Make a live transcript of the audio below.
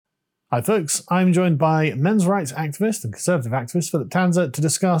Hi folks, I'm joined by men's rights activist and conservative activist Philipp Tanzer to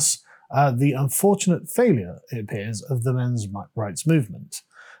discuss the unfortunate failure, it appears, of the men's rights movement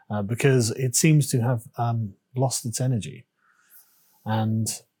because it seems to have lost its energy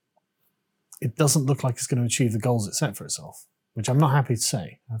and it doesn't look like it's going to achieve the goals it set for itself, which I'm not happy to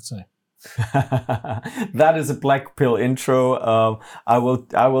say, I have to say. That is a black pill intro. I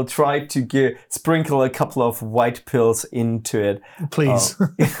will try to sprinkle a couple of white pills into it. Please.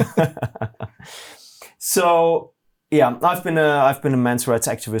 So yeah, I've been a men's rights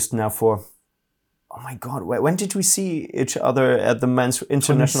activist now for, oh my God, when did we see each other at the Men's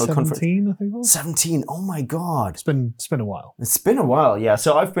International Conference? 2017, I think it was. 17. Oh my God. It's been a while. It's been a while, yeah.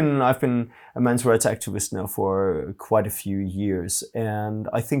 So I've been a men's rights activist now for quite a few years, and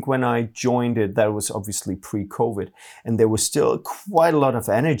I think when I joined it, that was obviously pre-COVID, and there was still quite a lot of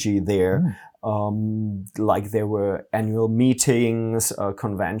energy there. Like there were annual meetings,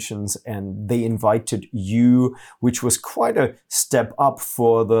 conventions, and they invited you, which was quite a step up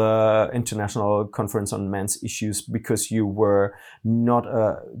for the International Conference on Men's Issues, because you were not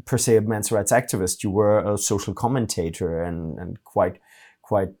per se a men's rights activist. You were a social commentator and quite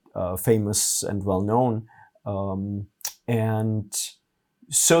famous and well known. And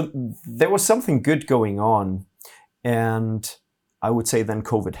so there was something good going on, and I would say then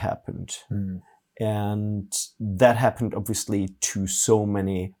COVID happened. And that happened obviously to so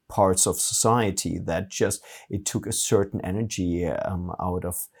many parts of society that just, it took a certain energy out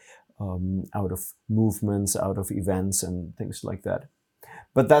of movements, out of events and things like that.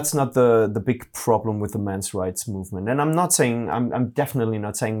 But that's not the big problem with the men's rights movement. And I'm definitely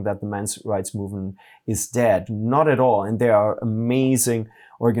not saying that the men's rights movement is dead. Not at all. And there are amazing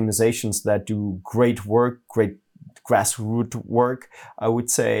organizations that do great work, great grassroots work, I would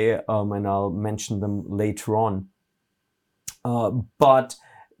say, and I'll mention them later on. But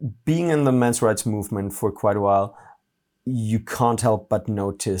being in the men's rights movement for quite a while, you can't help but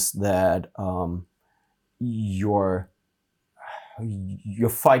notice that you're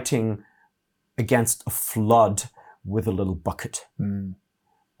fighting against a flood with a little bucket.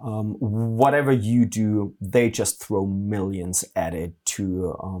 Whatever you do, they just throw millions at it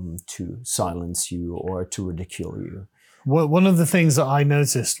to silence you or to ridicule you. Well, one of the things that I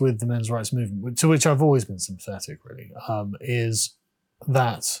noticed with the men's rights movement, to which I've always been sympathetic, really, is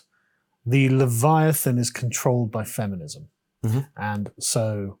that the Leviathan is controlled by feminism. And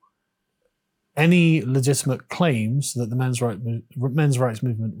so any legitimate claims that the men's rights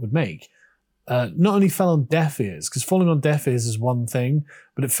movement would make not only fell on deaf ears, because falling on deaf ears is one thing,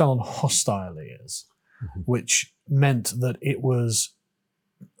 but it fell on hostile ears, which meant that it was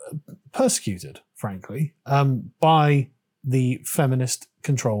persecuted, frankly, by the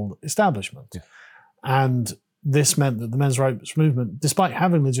feminist-controlled establishment. And this meant that the men's rights movement, despite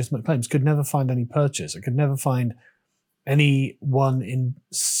having legitimate claims, could never find any purchase. It could never find anyone in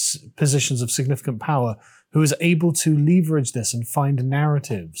positions of significant power who was able to leverage this and find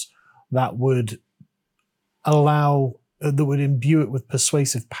narratives that would imbue it with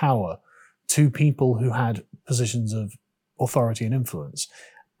persuasive power to people who had positions of authority and influence.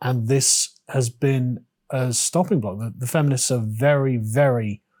 And this has been a stopping block. The feminists are very,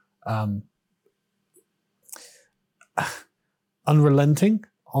 very unrelenting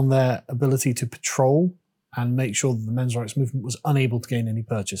on their ability to patrol and make sure that the men's rights movement was unable to gain any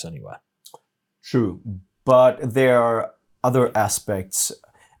purchase anywhere. True, but there are other aspects,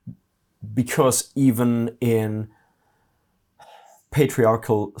 because even in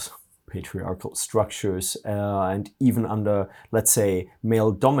patriarchal structures and even under, let's say,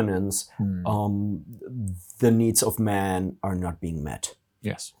 male dominance, the needs of man are not being met.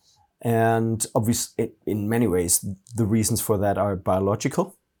 Yes. And obviously, in many ways, the reasons for that are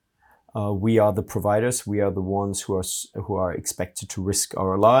biological. We are the providers. We are the ones who are expected to risk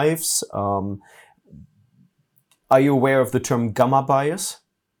our lives. Are you aware of the term gamma bias?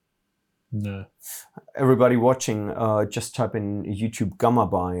 No. Everybody watching, just type in YouTube gamma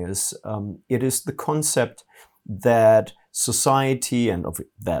bias. It is the concept that society, and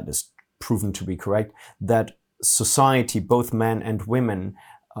that is proven to be correct, that society, both men and women,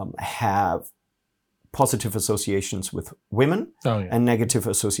 have positive associations with women and negative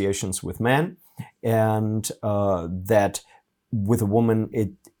associations with men, and that with a woman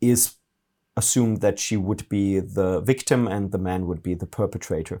it is assumed that she would be the victim and the man would be the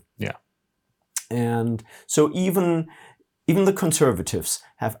perpetrator. Yeah. And so even the conservatives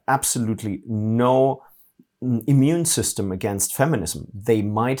have absolutely no immune system against feminism. They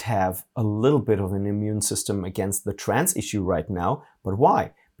might have a little bit of an immune system against the trans issue right now, but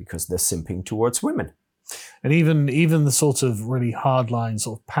why? Because they're simping towards women. And even the sort of really hardline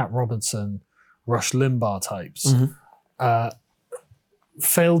sort of Pat Robertson, Rush Limbaugh types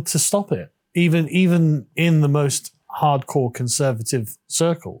failed to stop it. Even in the most hardcore conservative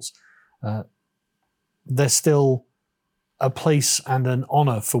circles, there's still a place and an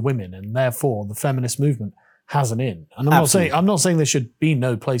honor for women, and therefore the feminist movement has an in. And I'm not saying there should be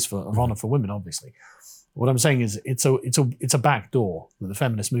no place of honor for women, obviously. What I'm saying is it's a back door that the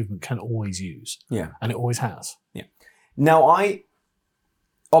feminist movement can always use. Yeah. And it always has. Yeah. Now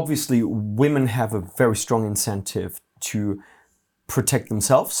obviously women have a very strong incentive to protect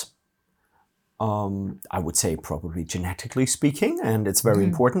themselves. I would say probably genetically speaking, and it's very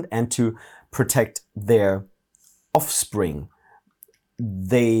important, and to protect their offspring.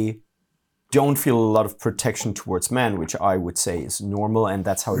 They don't feel a lot of protection towards men, which I would say is normal, and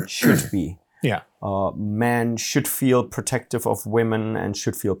that's how it should be. Yeah. Men should feel protective of women and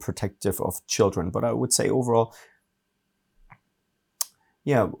should feel protective of children. But I would say overall,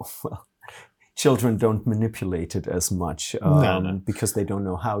 children don't manipulate it as much because they don't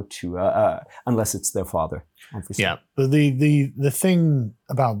know how to, unless it's their father, obviously. Yeah, but the thing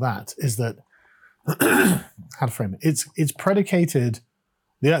about that is that, how to frame it, it's predicated,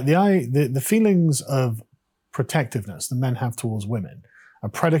 the feelings of protectiveness that men have towards women are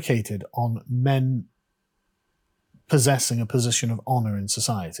predicated on men possessing a position of honor in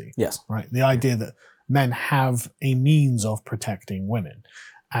society. Yes. Right? The idea that men have a means of protecting women.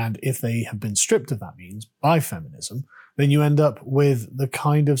 And if they have been stripped of that means by feminism, then you end up with the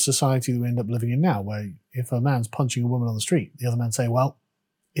kind of society that we end up living in now, where if a man's punching a woman on the street, the other men say, well,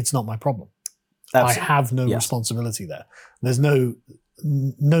 it's not my problem. Absolutely. I have no responsibility there. There's no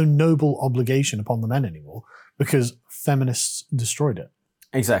noble obligation upon the men anymore because feminists destroyed it.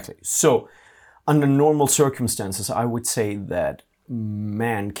 Exactly. So under normal circumstances, I would say that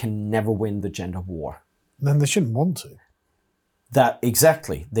man can never win the gender war. Then they shouldn't want to.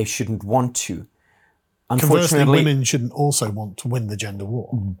 Exactly. They shouldn't want to. Conversely, women shouldn't also want to win the gender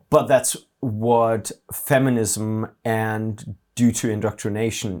war. But that's what feminism and, due to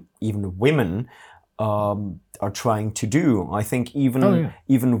indoctrination, even women are trying to do. I think even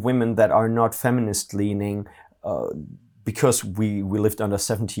women that are not feminist leaning, because we lived under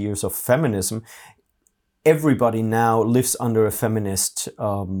 70 years of feminism, everybody now lives under a feminist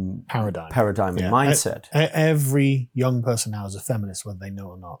paradigm and mindset. Every young person now is a feminist, whether they know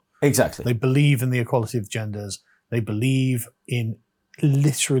or not. Exactly. They believe in the equality of genders. They believe in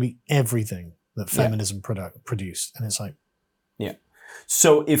literally everything that feminism produced. And it's like... Yeah.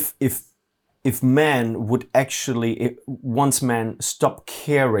 So if men would actually... once men stop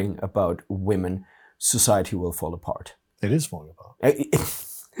caring about women, society will fall apart. It is falling apart.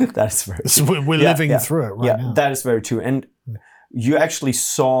 That is very true. We're living through it right now. That is very true. And you actually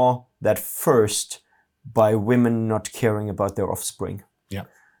saw that first by women not caring about their offspring. Yeah.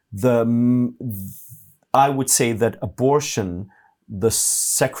 I would say that abortion, the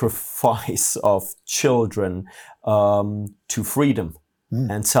sacrifice of children to freedom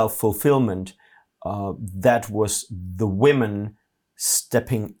and self-fulfillment, that was the women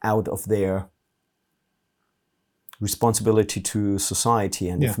stepping out of their responsibility to society.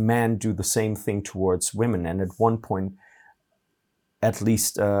 And if men do the same thing towards women, and at one point at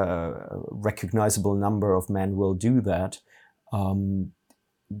least a recognizable number of men will do that,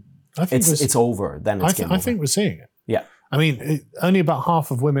 it's over. Then it's game over. I think we're seeing it. Yeah. I mean, only about half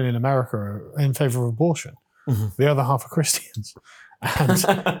of women in America are in favor of abortion. Mm-hmm. The other half are Christians. And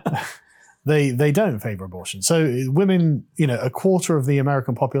they don't favor abortion. So women, a quarter of the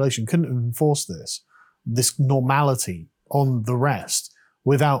American population couldn't enforce this normality on the rest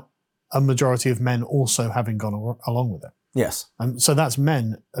without a majority of men also having gone along with it. Yes. And so that's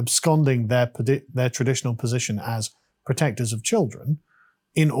men absconding their traditional position as protectors of children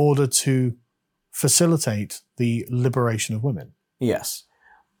in order to facilitate the liberation of women. Yes.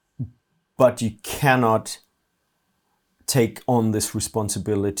 But you cannot take on this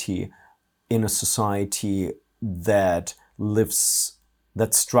responsibility in a society that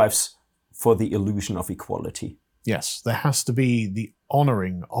strives for the illusion of equality. Yes, there has to be the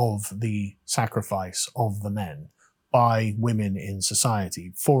honoring of the sacrifice of the men by women in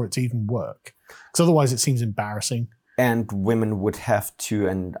society for it to even work. Because otherwise it seems embarrassing. And women would have to,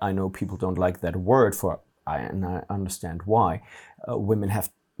 and I know people don't like that word, and I understand why, women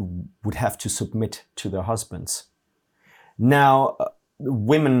would have to submit to their husbands. Now,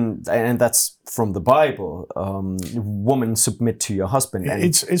 women, and that's from the Bible, women submit to your husband. And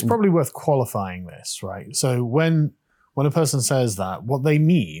it's probably worth qualifying this, right? So when a person says that, what they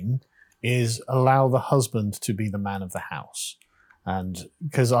mean is allow the husband to be the man of the house. And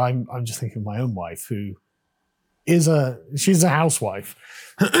because I'm just thinking of my own wife, who she's a housewife,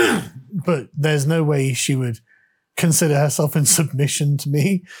 but there's no way she would consider herself in submission to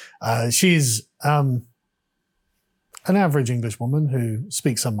me. She's an average English woman who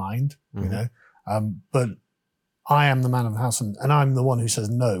speaks her mind, you know, but I am the man of the house, and I'm the one who says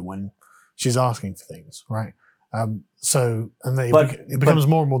no when she's asking for things, right? It becomes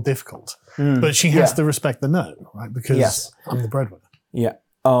more and more difficult. But she has to respect the no, right? Because I'm the breadwinner. Yeah.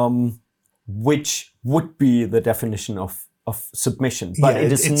 Which would be the definition of submission, but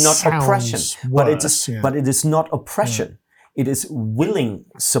it is not oppression. But it is not oppression. It is willing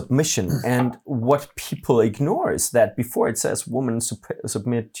submission. And what people ignore is that before it says woman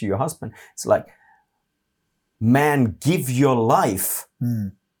submit to your husband, it's like, man, give your life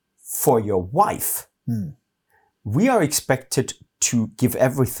for your wife. We are expected to give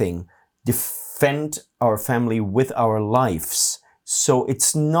everything, defend our family with our lives. So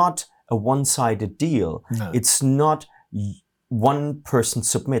it's not a one-sided deal. No. It's not one person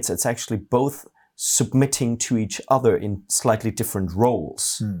submits. It's actually both submitting to each other in slightly different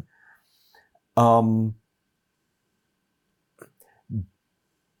roles.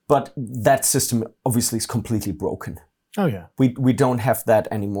 But that system obviously is completely broken. Oh yeah. We don't have that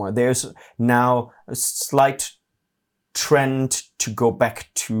anymore. There's now a slight trend to go back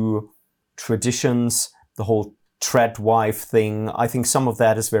to traditions, the whole trad wife thing. I think some of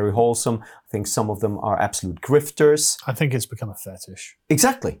that is very wholesome. I think some of them are absolute grifters. I think it's become a fetish.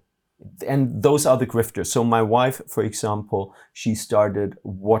 Exactly. And those are the grifters. So my wife, for example, she started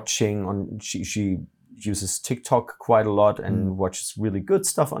watching she uses TikTok quite a lot and watches really good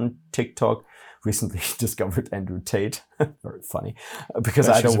stuff on TikTok. Recently discovered Andrew Tate. Very funny. Because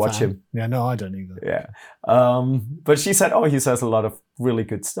I don't watch him. Yeah, no, I don't either. Yeah. But she said, he says a lot of really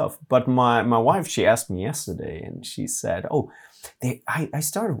good stuff. But my wife, she asked me yesterday and she said, I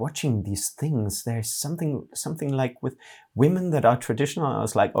started watching these things. There's something like with women that are traditional. I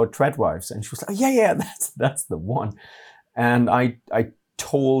was like, trad wives. And she was like, yeah, that's the one. And I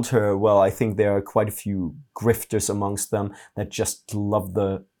told her, well, I think there are quite a few grifters amongst them that just love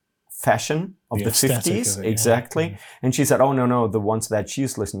the fashion of the 50s. Of it, exactly. Yeah. And she said, no, the ones that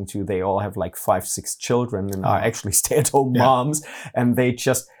she's listening to, they all have like 5-6 children and are actually stay-at-home moms. And they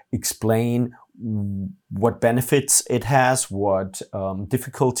just explain what benefits it has, what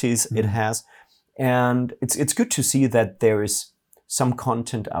difficulties it has. And it's good to see that there is some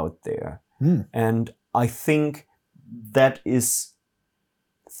content out there. And I think that is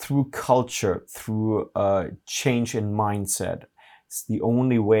through culture, through change in mindset. It's the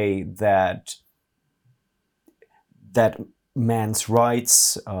only way that man's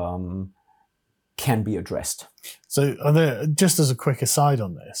rights can be addressed. So, just as a quick aside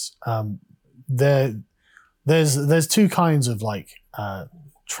on this, there's two kinds of like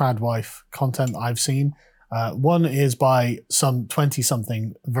trad wife content that I've seen. One is by some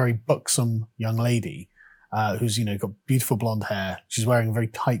 20-something, very buxom young lady who's got beautiful blonde hair. She's wearing a very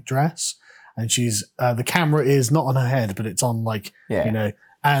tight dress. And she's the camera is not on her head, but it's on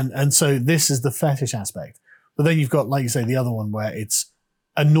and so this is the fetish aspect. But then you've got, like you say, the other one where it's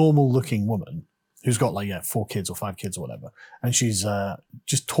a normal looking woman who's got 4 kids or 5 kids or whatever, and she's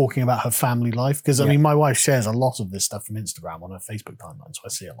just talking about her family life. Because I mean, my wife shares a lot of this stuff from Instagram on her Facebook timeline, so I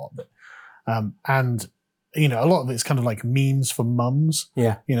see a lot of it. And a lot of it's kind of like memes for mums,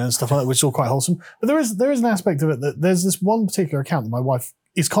 and stuff like that, which is all quite wholesome. But there is an aspect of it that there's this one particular account that my wife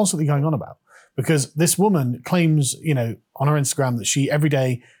is constantly going on about, because this woman claims, on her Instagram that every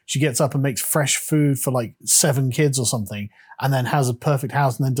day she gets up and makes fresh food for like 7 kids or something, and then has a perfect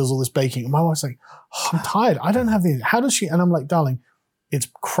house and then does all this baking. And my wife's like, I'm tired. I don't have the, how does she? And I'm like, darling, it's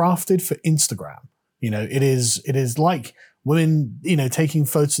crafted for Instagram. It is like women, taking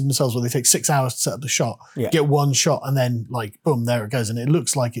photos of themselves where they take 6 hours to set up the shot, get one shot, and then like, boom, there it goes. And it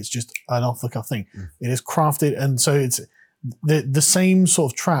looks like it's just an off the cuff thing. It is crafted. And so it's, the same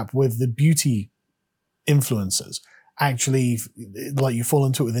sort of trap with the beauty influencers. Actually, like you fall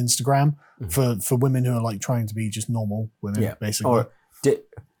into it with Instagram for women who are like trying to be just normal women, basically. Or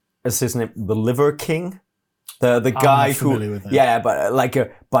is his name the Liver King? The guy who, but like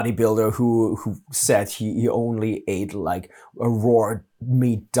a bodybuilder who said he only ate like a raw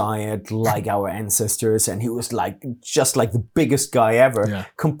meat diet like our ancestors, and he was like just like the biggest guy ever,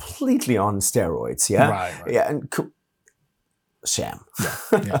 completely on steroids. Right. And sham.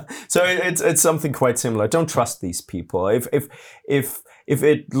 So it's something quite similar. Don't trust these people. If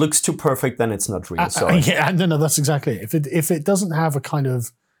it looks too perfect, then it's not real. Sorry. No, that's exactly it. If it doesn't have a kind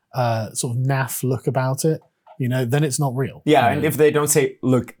of sort of naff look about it, then it's not real. Yeah, and if they don't say,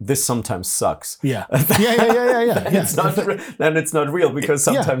 look, this sometimes sucks. Yeah. Then it's not real, because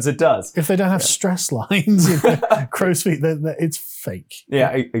sometimes it does. If they don't have stress lines, crow's feet, then it's fake.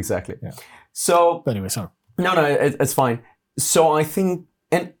 Yeah, exactly. Yeah. So, but anyway, sorry. No, it's fine. So I think,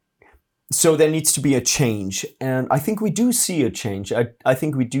 so there needs to be a change, and I think we do see a change. I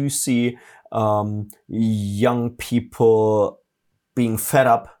think we do see young people being fed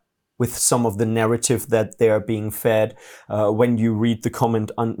up with some of the narrative that they are being fed. When you read the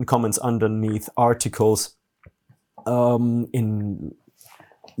comments underneath articles, even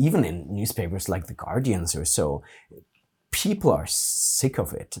in newspapers like The Guardians or so, people are sick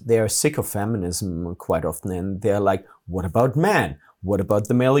of it. They are sick of feminism quite often, and they're like, what about man? What about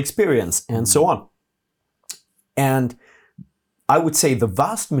the male experience? And so on. And I would say the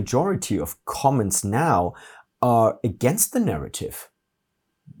vast majority of comments now are against the narrative,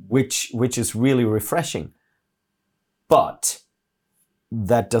 which is really refreshing. But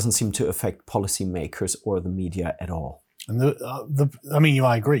that doesn't seem to affect policymakers or the media at all. And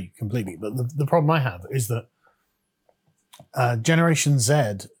I agree completely. But the problem I have is that Generation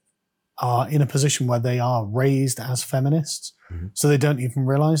Z are in a position where they are raised as feminists, so they don't even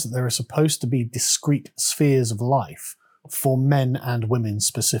realize that there are supposed to be discrete spheres of life for men and women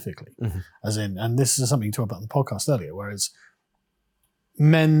specifically. And this is something you talked about in the podcast earlier, whereas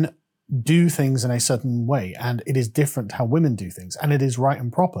men do things in a certain way, and it is different how women do things, and it is right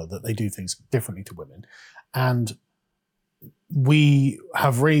and proper that they do things differently to women. And we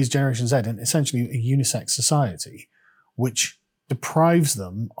have raised Generation Z in essentially a unisex society, which deprives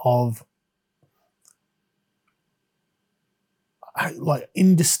them of like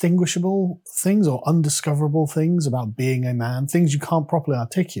indistinguishable things or undiscoverable things about being a man, things you can't properly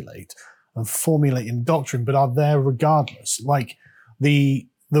articulate and formulate in doctrine, but are there regardless. Like the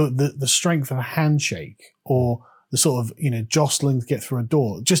strength of a handshake, or the sort of, jostling to get through a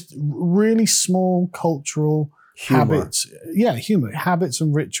door, just really small cultural habits. Yeah, humor, habits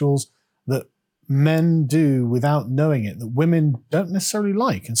and rituals that men do without knowing it, that women don't necessarily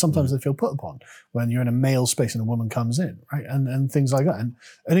like, and sometimes they feel put upon when you're in a male space and a woman comes in, right? And things like that. And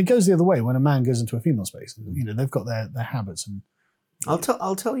it goes the other way when a man goes into a female space. They've got their habits. And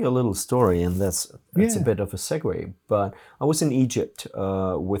I'll tell you a little story, and that's a bit of a segue. But I was in Egypt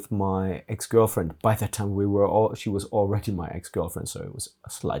with my ex-girlfriend. By that time, she was already my ex-girlfriend, so it was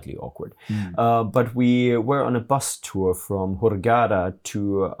slightly awkward. But we were on a bus tour from Hurghada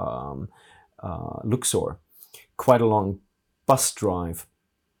to Luxor, quite a long bus drive.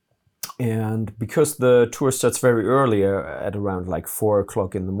 And because the tour starts very early, at around like 4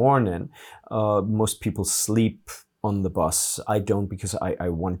 o'clock in the morning, most people sleep on the bus. I don't, because I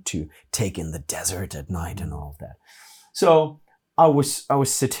want to take in the desert at night and all of that. So I was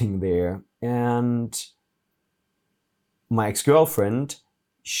sitting there, and my ex-girlfriend,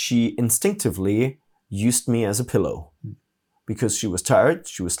 she instinctively used me as a pillow. Because she was tired,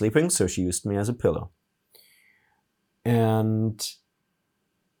 she was sleeping, so she used me as a pillow. And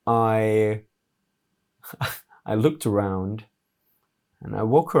I looked around, and I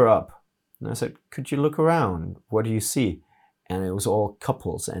woke her up, and I said, could you look around? What do you see? And it was all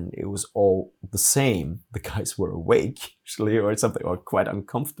couples, and it was all the same. The guys were awake, actually, or something, or quite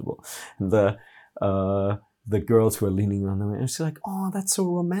uncomfortable. And the girls were leaning on them, and she's like, oh, that's so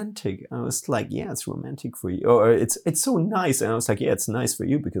romantic. And I was like, yeah, it's romantic for you. Or it's so nice. And I was like, yeah, it's nice for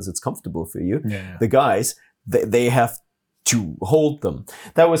you because it's comfortable for you. Yeah. The guys, they have to hold them.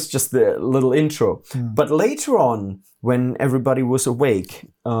 That was just the little intro. But later on, when everybody was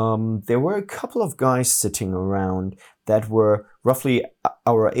awake, there were a couple of guys sitting around that were roughly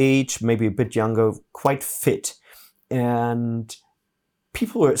our age, maybe a bit younger, quite fit. And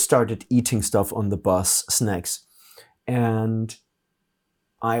people started eating stuff on the bus, snacks. And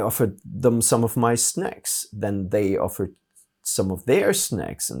I offered them some of my snacks. Then they offered some of their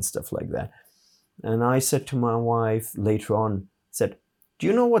snacks and stuff like that. And I said to my wife later on, said, do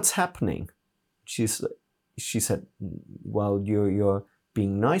you know what's happening? She said, well, you're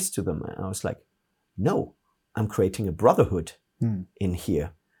being nice to them. And I was like, no, I'm creating a brotherhood in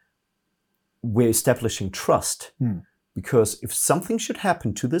here. We're establishing trust. Because if something should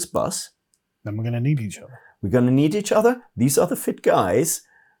happen to this bus, then we're going to need each other. We're going to need each other. These are the fit guys.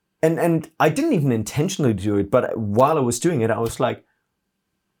 And I didn't even intentionally do it, but while I was doing it, I was like,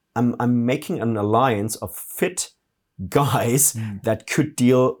 I'm making an alliance of fit guys that could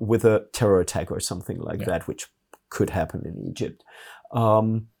deal with a terror attack or something like that, which could happen in Egypt.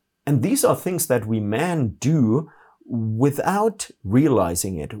 And these are things that we men do without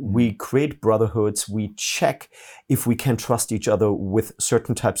realizing it, we create brotherhoods. We check if we can trust each other with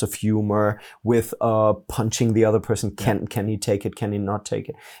certain types of humor, with punching the other person. Can he take it? Can he not take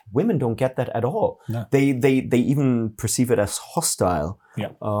it? Women don't get that at all. No. They even perceive it as hostile. Yeah.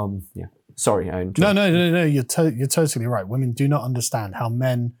 Sorry, I interrupted. No. You're totally right. Women do not understand how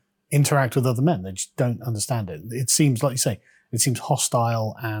men interact with other men. They just don't understand it. It seems, like you say, it seems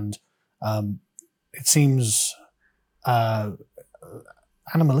hostile, and it seems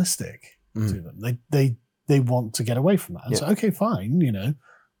animalistic to them. They want to get away from that. And so, okay, fine,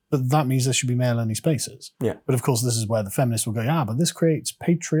 but that means there should be male-only spaces. Yeah. But of course, this is where the feminists will go, but this creates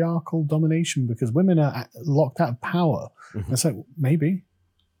patriarchal domination because women are locked out of power. And it's like, maybe,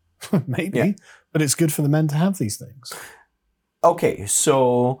 but it's good for the men to have these things. Okay,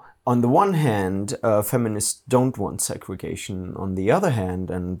 so on the one hand, feminists don't want segregation. On the other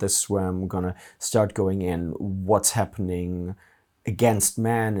hand, and this is where I'm going to start going in, what's happening against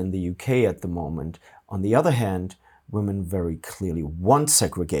men in the UK at the moment. On the other hand, women very clearly want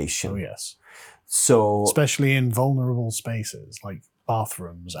segregation. Oh, yes. So, especially in vulnerable spaces like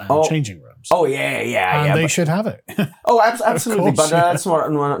bathrooms and changing rooms. Oh, yeah. And they should have it. Oh, absolutely. But that's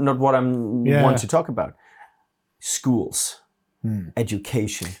not what I want to talk about. Schools.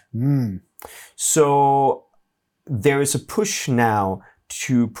 Education. So there is a push now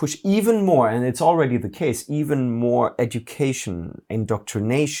to push even more, and it's already the case, even more education,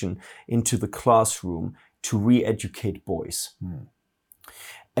 indoctrination into the classroom to re-educate boys.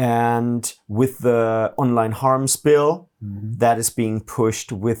 And with the online harms bill, that is being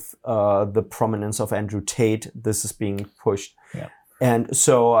pushed, with the prominence of Andrew Tate, this is being pushed. Yeah. And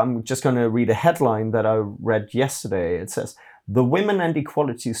so I'm just going to read a headline that I read yesterday. It says, "The Women and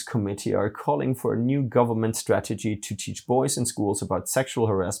Equalities Committee are calling for a new government strategy to teach boys in schools about sexual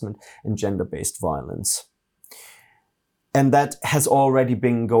harassment and gender-based violence." And that has already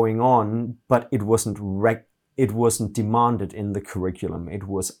been going on, but it wasn't demanded in the curriculum. It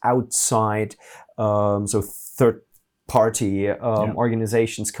was outside, so third-party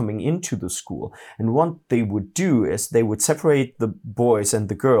organizations coming into the school. And what they would do is they would separate the boys and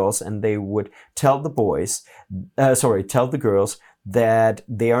the girls, and they would tell the girls that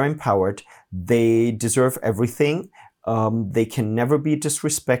they are empowered, they deserve everything, they can never be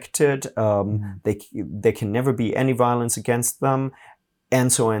disrespected, there can never be any violence against them,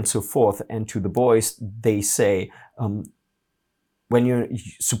 and so on and so forth. And to the boys, they say, when you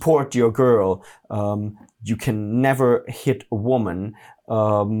support your girl, you can never hit a woman,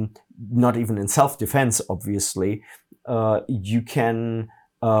 not even in self-defense, obviously. You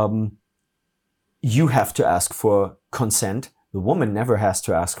have to ask for consent. The woman never has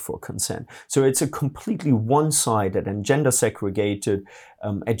to ask for consent. So it's a completely one-sided and gender-segregated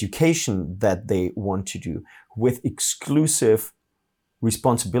education that they want to do, with exclusive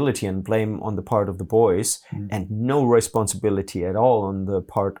responsibility and blame on the part of the boys, and no responsibility at all on the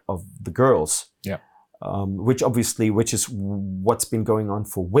part of the girls. Yeah. Which is what's been going on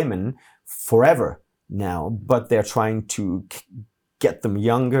for women forever now, but they're trying to get them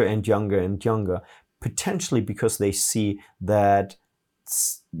younger and younger and younger, potentially because they see that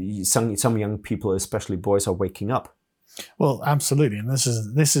some young people, especially boys, are waking up. Well, absolutely. And this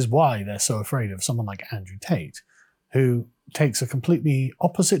is why they're so afraid of someone like Andrew Tate, who takes a completely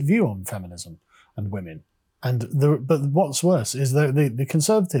opposite view on feminism and women. But what's worse is that the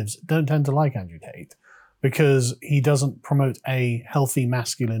Conservatives don't tend to like Andrew Tate because he doesn't promote a healthy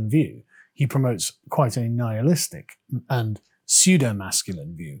masculine view. He promotes quite a nihilistic and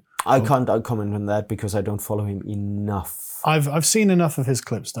pseudo-masculine view. I can't comment on that because I don't follow him enough. I've seen enough of his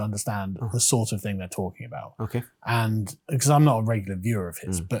clips to understand the sort of thing they're talking about. Okay. And because I'm not a regular viewer of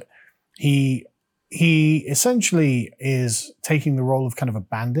his, but he essentially is taking the role of kind of a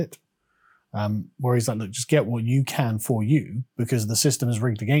bandit, where he's like, look, just get what you can for you because the system is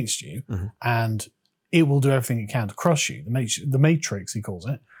rigged against you, and it will do everything it can to crush you. The Matrix, he calls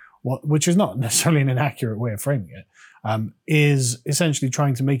it, which is not necessarily an inaccurate way of framing it, is essentially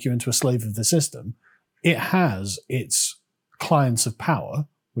trying to make you into a slave of the system. It has its clients of power,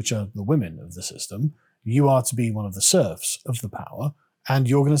 which are the women of the system. You are to be one of the serfs of the power, and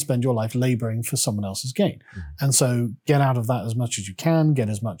you're going to spend your life laboring for someone else's gain. And so get out of that as much as you can, get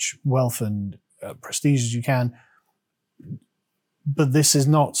as much wealth and prestige as you can. But this is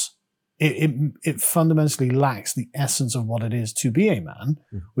not, it fundamentally lacks the essence of what it is to be a man,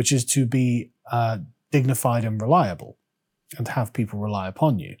 which is to be dignified and reliable and have people rely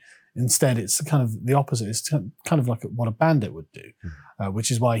upon you. Instead, it's kind of the opposite. It's kind of like what a bandit would do, which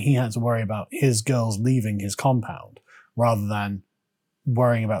is why he had to worry about his girls leaving his compound rather than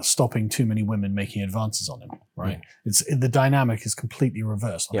worrying about stopping too many women making advances on him, right? The dynamic is completely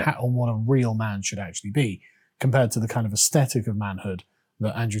reversed on what a real man should actually be compared to the kind of aesthetic of manhood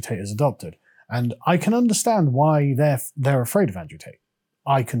that Andrew Tate has adopted. And I can understand why they're afraid of Andrew Tate.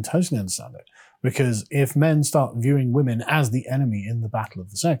 I can totally understand it. Because if men start viewing women as the enemy in the battle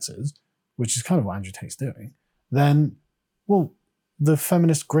of the sexes, which is kind of what Andrew Tate's doing, then, well, the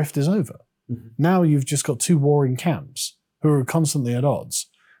feminist grift is over. Mm-hmm. Now you've just got two warring camps who are constantly at odds,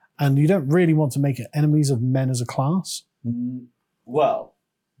 and you don't really want to make it enemies of men as a class? Well,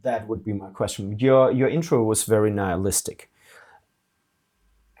 that would be my question. Your intro was very nihilistic.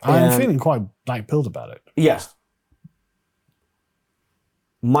 I'm feeling quite black-pilled about it. Yes.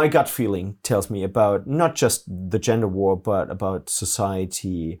 My gut feeling tells me about not just the gender war, but about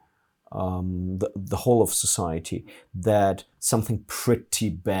society, the whole of society, that something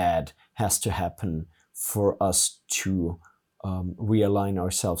pretty bad has to happen for us to realign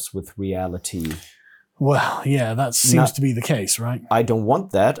ourselves with reality. Well, yeah, that seems to be the case, right? I don't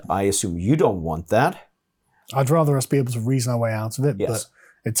want that. I assume you don't want that. I'd rather us be able to reason our way out of it, yes. But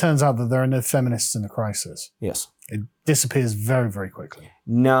it turns out that there are no feminists in a crisis. Yes. It disappears very, very quickly.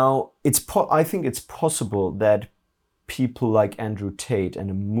 Now, I think it's possible that people like Andrew Tate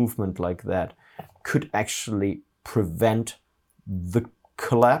and a movement like that could actually prevent the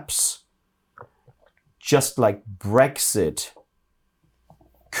collapse, just like Brexit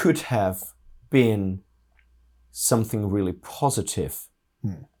could have been something really positive.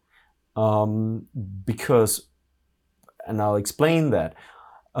 Because, and I'll explain that,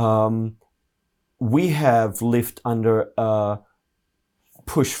 we have lived under a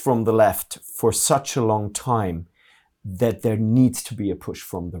push from the left for such a long time that there needs to be a push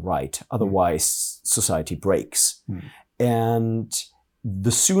from the right. Otherwise, society breaks. And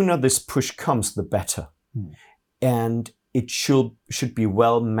the sooner this push comes, the better. And it should be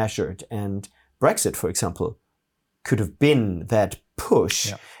well measured. And Brexit, for example, could have been that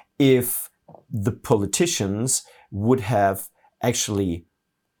push if the politicians would have actually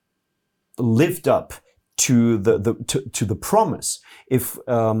lived up to the promise. If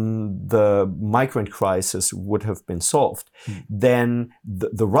the migrant crisis would have been solved, then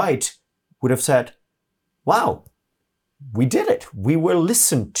the right would have said, wow, we did it. We were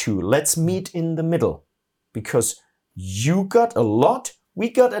listened to. Let's meet in the middle. Because you got a lot, we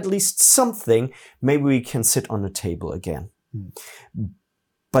got at least something. Maybe we can sit on a table again.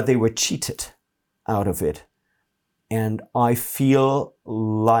 But they were cheated out of it. And I feel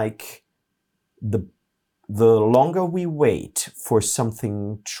like the longer we wait for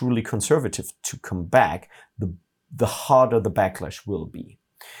something truly conservative to come back, the harder the backlash will be.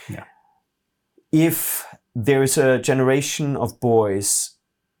 Yeah. If there is a generation of boys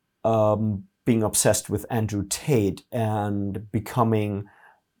being obsessed with Andrew Tate and becoming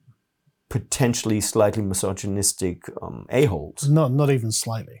potentially slightly misogynistic a-holes. Not even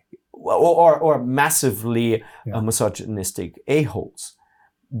slightly. Or massively misogynistic a-holes.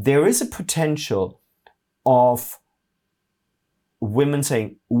 There is a potential of women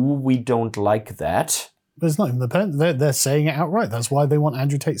saying, ooh, we don't like that. But it's not even the parents. They're saying it outright. That's why they want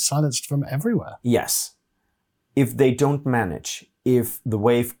Andrew Tate silenced from everywhere. Yes. If they don't manage, if the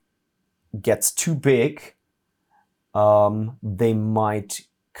wave gets too big, they might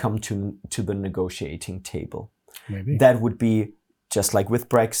come to the negotiating table. Maybe. That would be just like with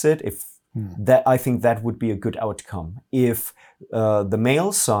Brexit. I think that would be a good outcome. If the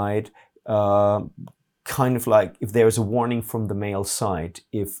male side, kind of like, if there is a warning from the male side,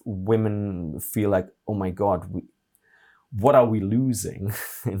 if women feel like, oh my God, what are we losing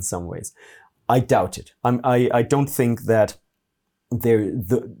in some ways? I doubt it. I don't think that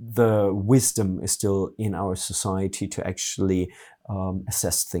the wisdom is still in our society to actually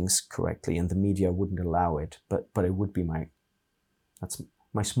assess things correctly, and the media wouldn't allow it. But it would be that's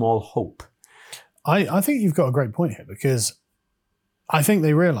my small hope. I think you've got a great point here, because I think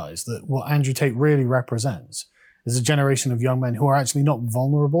they realize that what Andrew Tate really represents is a generation of young men who are actually not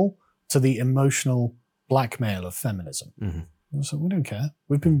vulnerable to the emotional blackmail of feminism. So we don't care.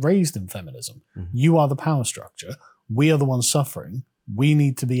 We've been raised in feminism. You are the power structure. We are the ones suffering. We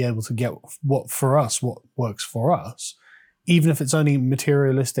need to be able to get what works for us, even if it's only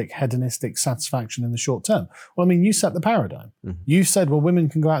materialistic, hedonistic satisfaction in the short term. Well, I mean, you set the paradigm. You said, well, women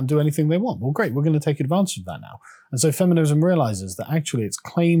can go out and do anything they want. Well, great, we're going to take advantage of that now. And so feminism realizes that actually its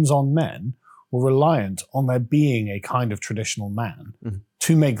claims on men were reliant on there being a kind of traditional man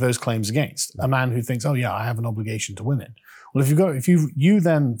to make those claims against. A man who thinks, oh yeah, I have an obligation to women. Well, if you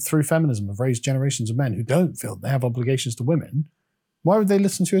then, through feminism, have raised generations of men who don't feel they have obligations to women, why would they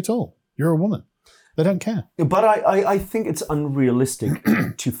listen to you at all? You're a woman. They don't care. But I think it's unrealistic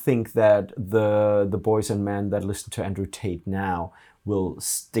to think that the boys and men that listen to Andrew Tate now will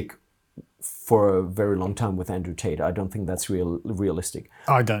stick for a very long time with Andrew Tate. I don't think that's realistic.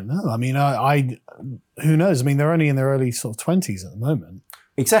 I don't know. I mean, I who knows? I mean, they're only in their early sort of 20s at the moment.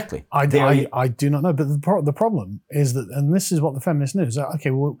 Exactly. I do not know. But the problem is that, and this is what the feminists knew, is that,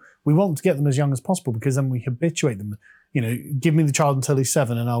 okay, well, we want to get them as young as possible because then we habituate them. You know, give me the child until he's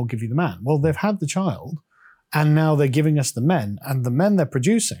 7 and I'll give you the man. Well, they've had the child and now they're giving us the men, and the men they're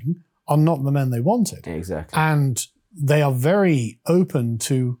producing are not the men they wanted. Exactly. And they are very open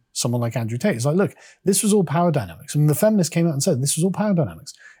to someone like Andrew Tate. It's like, look, this was all power dynamics. And the feminists came out and said, this was all power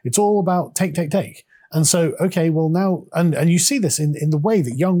dynamics. It's all about take. And so, okay, well now, and you see this in the way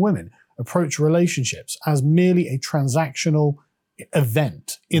that young women approach relationships as merely a transactional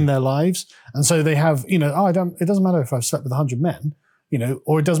event in their lives. And so they have, you know, it doesn't matter if I've slept with 100 men, you know,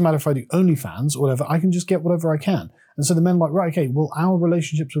 or it doesn't matter if I do OnlyFans or whatever, I can just get whatever I can. And so the men are like, right, okay, well, our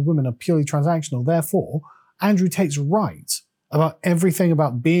relationships with women are purely transactional. Therefore, Andrew Tate's right about everything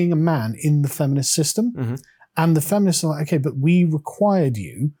about being a man in the feminist system. Mm-hmm. And the feminists are like, okay, but we required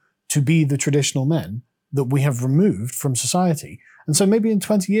you to be the traditional men that we have removed from society. And so maybe in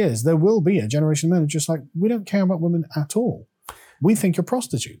 20 years, there will be a generation of men who are just like, we don't care about women at all. We think you're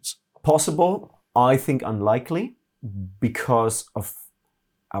prostitutes. Possible. I think unlikely because of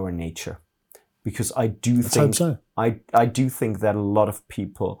our nature. Because I do think, hope so. I do think that a lot of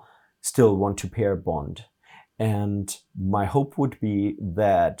people still want to pair bond. And my hope would be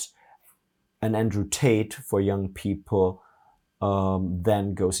that an Andrew Tate for young people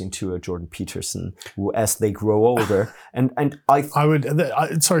then goes into a Jordan Peterson, who, as they grow older, and I would.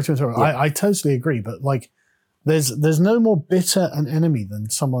 Sorry to interrupt. Yeah. I totally agree, but like, there's no more bitter an enemy than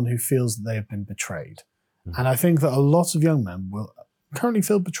someone who feels that they have been betrayed, and I think that a lot of young men will currently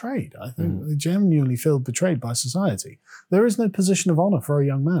feel betrayed. I think they genuinely feel betrayed by society. There is no position of honor for a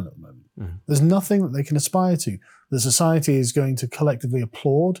young man at the moment. There's nothing that they can aspire to that society is going to collectively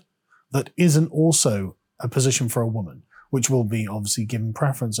applaud that isn't also a position for a woman, which will be obviously given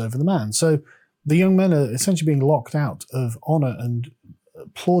preference over the man. So the young men are essentially being locked out of honor and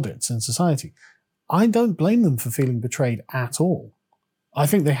plaudits in society. I don't blame them for feeling betrayed at all. I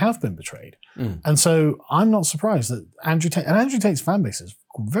think they have been betrayed. And so I'm not surprised that Andrew Tate's fan base is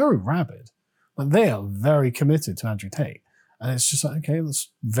very rabid. Like, they are very committed to Andrew Tate. And it's just like, okay,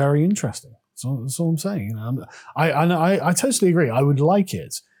 that's very interesting. That's all I'm saying. You know, I totally agree. I would like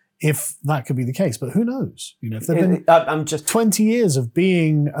it if that could be the case, but who knows? You know, if there've been 20 years of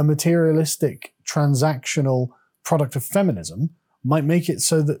being a materialistic, transactional product of feminism, might make it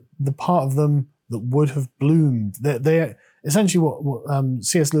so that the part of them that would have bloomed, they're essentially what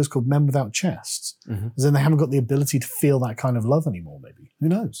C.S. Lewis called men without chests, as in they haven't got the ability to feel that kind of love anymore. Maybe, who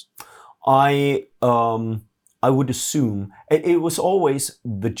knows? I would assume it was always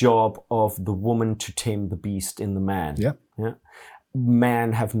the job of the woman to tame the beast in the man. Yeah.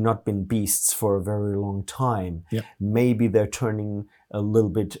 Men have not been beasts for a very long time. Yep. Maybe they're turning a little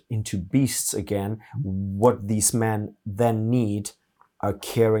bit into beasts again. What these men then need are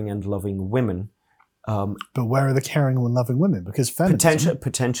caring and loving women. But where are the caring and loving women? Because feminism...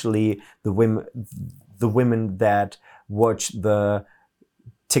 potentially the women that watch the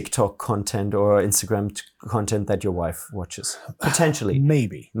TikTok content or Instagram content that your wife watches. Potentially.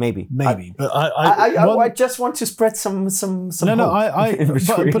 Maybe. But I just want to spread some hope.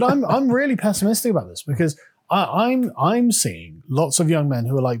 But I'm really pessimistic about this because I'm seeing lots of young men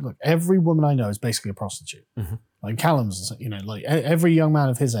who are like, look, every woman I know is basically a prostitute. Like Callum's, you know, like every young man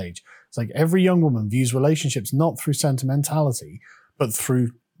of his age. It's like every young woman views relationships not through sentimentality, but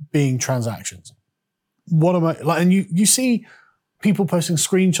through being transactions. What am I like? And you see people posting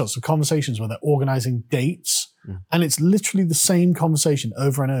screenshots of conversations where they're organizing dates, and it's literally the same conversation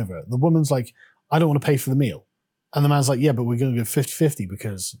over and over. The woman's like, I don't want to pay for the meal. And the man's like, yeah, but we're going to go 50-50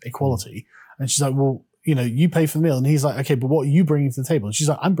 because equality. And she's like, well, you know, you pay for the meal. And he's like, okay, but what are you bringing to the table? And she's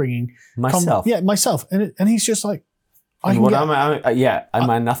like, I'm bringing myself. Myself. And he's just like, am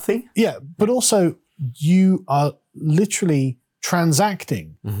I nothing? Yeah, but also you are literally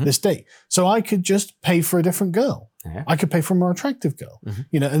transacting this date. So I could just pay for a different girl. Yeah. I could pay for a more attractive girl,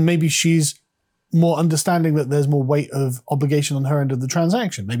 you know, and maybe she's more understanding that there's more weight of obligation on her end of the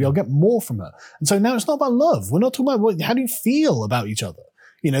transaction. Maybe I'll get more from her. And so now it's not about love. We're not talking about how do you feel about each other?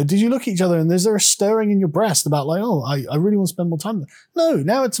 You know, did you look at each other and is there a stirring in your breast about like, oh, I really want to spend more time with her? No,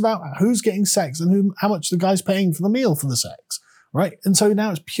 now it's about who's getting sex and how much the guy's paying for the meal for the sex, right? And so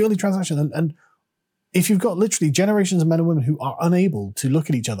now it's purely transaction. And if you've got literally generations of men and women who are unable to look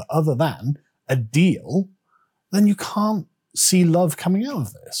at each other other than a deal, then you can't see love coming out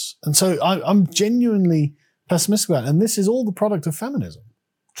of this. And so I'm genuinely pessimistic about it. And this is all the product of feminism.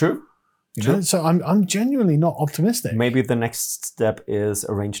 True. You know? So I'm genuinely not optimistic. Maybe the next step is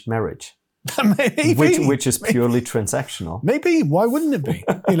arranged marriage. Maybe. Which is purely transactional. Maybe. Why wouldn't it be?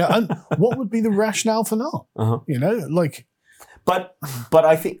 You know, and what would be the rationale for not? You know, like. But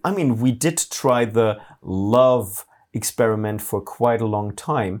I mean, we did try the love experiment for quite a long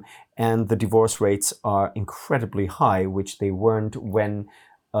time, and the divorce rates are incredibly high, which they weren't when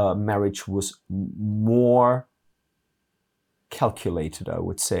marriage was more calculated, I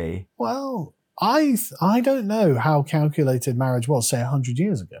would say. Well, I don't know how calculated marriage was, say, 100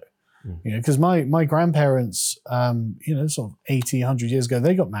 years ago. You know, because my grandparents, you know, sort of 80, 100 years ago,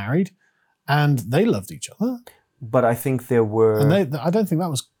 they got married and they loved each other. But I think there were... And I don't think that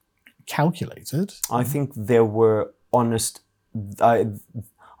was calculated. I think there were honest...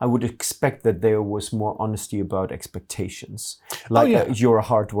 I would expect that there was more honesty about expectations. Like, you're a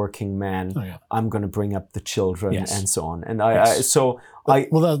hardworking man, I'm going to bring up the children, and so on. And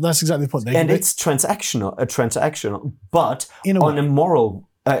well, that's exactly the point. It's transactional, but on a moral...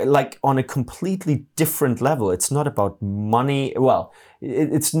 like on a completely different level. It's not about money. Well,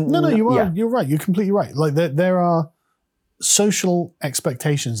 it's no. You're right. You're completely right. Like there are social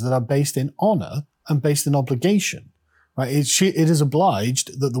expectations that are based in honor and based in obligation. Right? It is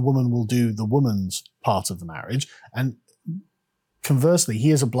obliged that the woman will do the woman's part of the marriage, and conversely,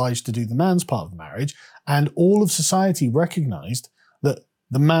 he is obliged to do the man's part of the marriage. And all of society recognized that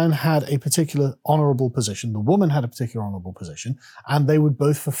the man had a particular honorable position, the woman had a particular honorable position, and they would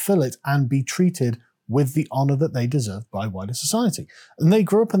both fulfill it and be treated with the honor that they deserved by wider society. And they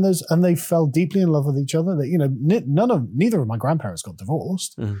grew up in those, and they fell deeply in love with each other. That, you know, neither of my grandparents got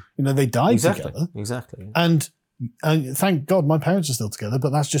divorced. You know, they died together. Exactly. And thank God my parents are still together,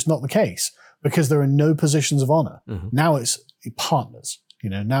 but that's just not the case because there are no positions of honor. Now it's partners. You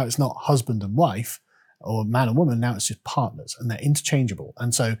know, now it's not husband and wife, or man and woman, now it's just partners, and they're interchangeable.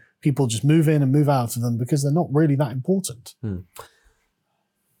 And so people just move in and move out of them because they're not really that important.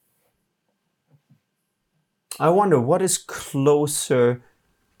 I wonder what is closer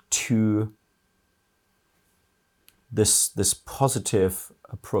to this positive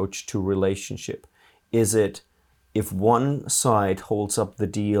approach to relationship. Is it if one side holds up the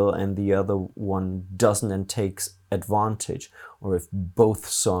deal and the other one doesn't and takes advantage, or if both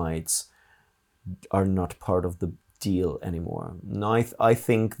sides are not part of the deal anymore? No, I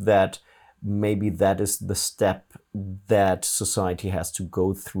think that maybe that is the step that society has to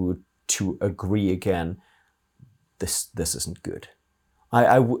go through to agree again. This isn't good.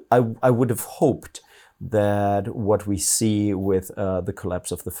 I would have hoped that what we see with the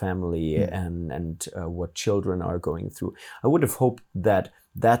collapse of the family and what children are going through, I would have hoped that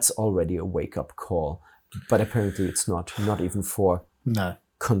that's already a wake-up call. But apparently it's not even for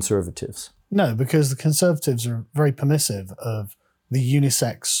conservatives. No, because the conservatives are very permissive of the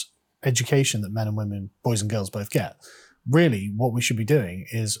unisex education that men and women, boys and girls both get. Really, what we should be doing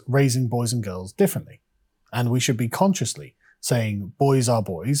is raising boys and girls differently. And we should be consciously saying boys are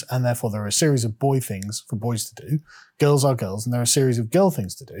boys, and therefore there are a series of boy things for boys to do. Girls are girls, and there are a series of girl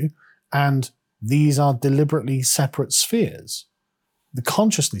things to do. And these are deliberately separate spheres, the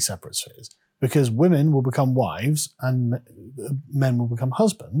consciously separate spheres, because women will become wives and men will become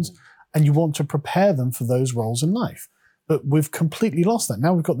husbands. And you want to prepare them for those roles in life. But we've completely lost that.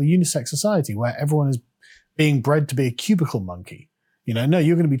 Now we've got the unisex society where everyone is being bred to be a cubicle monkey. You know, no,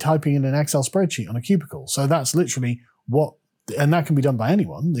 you're going to be typing in an Excel spreadsheet on a cubicle. So that's literally what, and that can be done by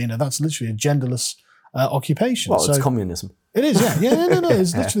anyone. You know, that's literally a genderless occupation. Well, it's communism. It is, yeah. Yeah, no.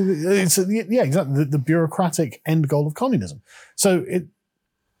 It's literally, exactly the bureaucratic end goal of communism. So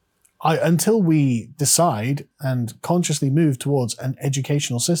until we decide and consciously move towards an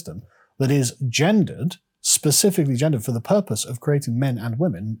educational system that is gendered, specifically gendered for the purpose of creating men and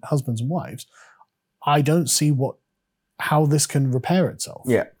women, husbands and wives, I don't see how this can repair itself.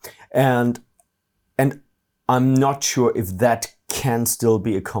 Yeah. And I'm not sure if that can still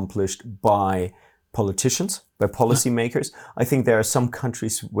be accomplished by politicians, by policymakers. I think there are some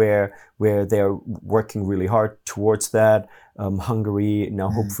countries where they're working really hard towards that. Hungary, now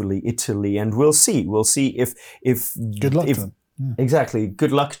hopefully Italy, and we'll see. We'll see if good luck to them. Exactly.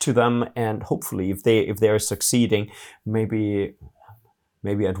 Good luck to them, and hopefully if they are succeeding, maybe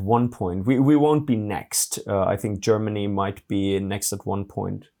at one point we won't be next. I think Germany might be next at one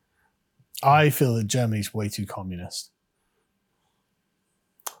point. I feel that Germany's way too communist.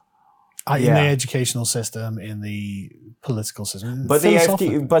 In the educational system, in the political system, but the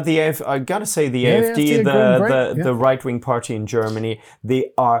AfD, I gotta say the AfD, the right-wing party in Germany,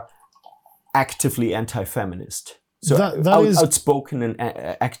 they are actively anti-feminist. So that is outspoken and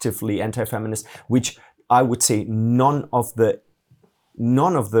actively anti-feminist, which I would say none of the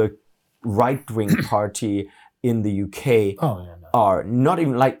right-wing party in the UK are. Not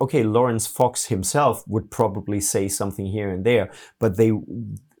even like, okay, Lawrence Fox himself would probably say something here and there, but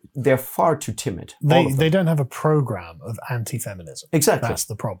they're far too timid. They don't have a program of anti-feminism. Exactly. That's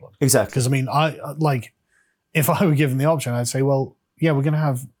the problem. Exactly. Because I mean, if I were given the option, I'd say, well, yeah, we're going to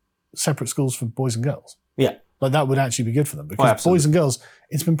have separate schools for boys and girls. Yeah. Like that would actually be good for them, because boys and girls,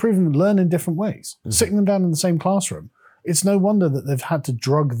 it's been proven to learn in different ways. Mm-hmm. Sitting them down in the same classroom, it's no wonder that they've had to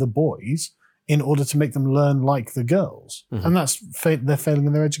drug the boys in order to make them learn like the girls, mm-hmm. and they're failing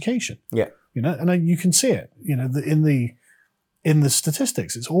in their education. Yeah, and you can see it. In the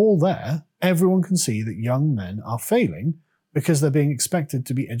statistics, it's all there. Everyone can see that young men are failing because they're being expected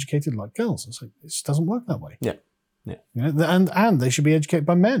to be educated like girls. It's like, it just doesn't work that way. Yeah. And they should be educated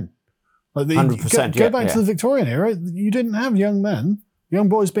by men. Like 100%. Go back to the Victorian era. You didn't have young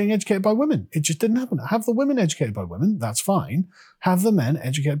boys being educated by women. It just didn't happen. Have the women educated by women. That's fine. Have the men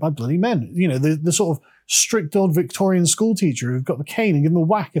educated by bloody men. The sort of strict old Victorian school teacher who've got the cane and give them a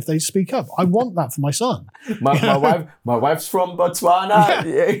whack if they speak up. I want that for my son. My wife's from Botswana.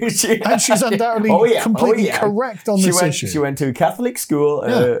 Yeah. And she's undoubtedly completely correct on this issue. She went to a Catholic school,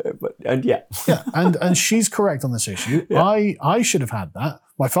 and she's correct on this issue. Yeah. I should have had that.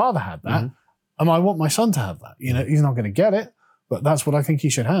 My father had that, mm-hmm. and I want my son to have that. He's not going to get it, but that's what I think he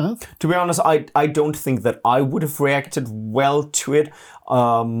should have. To be honest, I don't think that I would have reacted well to it.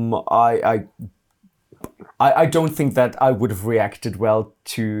 I don't think that I would have reacted well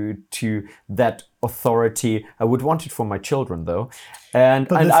to that authority. I would want it for my children, though, and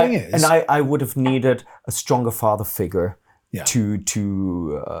I would have needed a stronger father figure. Yeah.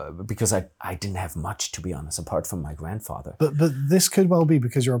 Because I didn't have much, to be honest, apart from my grandfather. But this could well be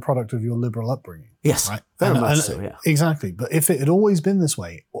because you're a product of your liberal upbringing. Yes, right? Very much so, yeah. Exactly. But if it had always been this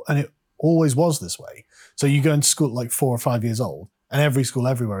way, and it always was this way, so you go into school at like 4 or 5 years old, and every school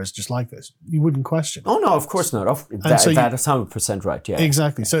everywhere is just like this, you wouldn't question it. Oh, no, of course not. That is 100% right, yeah.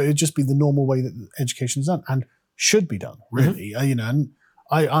 Exactly. So it'd just be the normal way that education is done, and should be done, really. Mm-hmm. And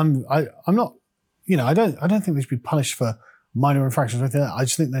I'm not, I don't think they should be punished for minor infractions or anything like that. I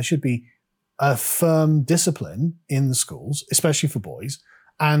just think there should be a firm discipline in the schools, especially for boys,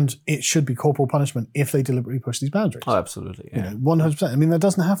 and it should be corporal punishment if they deliberately push these boundaries. Oh, absolutely. Yeah. 100%. I mean, that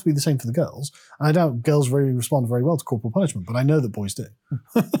doesn't have to be the same for the girls. And I doubt girls really respond very well to corporal punishment, but I know that boys do.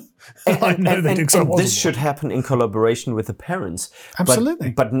 And this should happen in collaboration with the parents. Absolutely.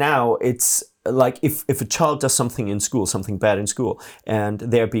 But now it's like if a child does something in school, something bad in school, and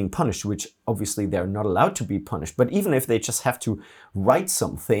they're being punished, which obviously they're not allowed to be punished, but even if they just have to write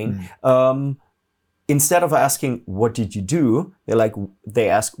something, instead of asking, what did you do? They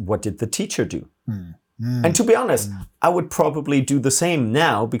ask, what did the teacher do? And to be honest, I would probably do the same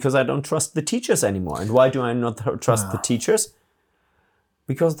now because I don't trust the teachers anymore. And why do I not trust the teachers?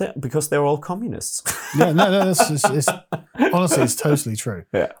 Because they're all communists. Yeah, no, it's honestly, it's totally true.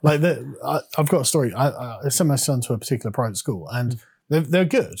 Yeah. Like I've got a story. I sent my son to a particular private school, and they're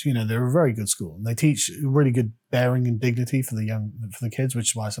good. They're a very good school, and they teach really good bearing and dignity for the kids,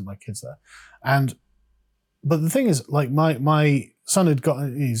 which is why I sent my kids there. But the thing is, like my son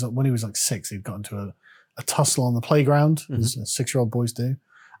when he was like 6, he'd got into a tussle on the playground, as 6-year-old boys do.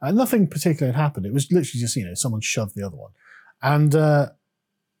 And nothing particular had happened. It was literally just, someone shoved the other one. And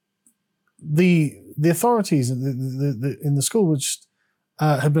the authorities in the school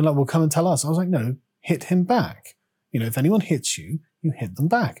had been like, well, come and tell us. I was like, no, hit him back. If anyone hits you, you hit them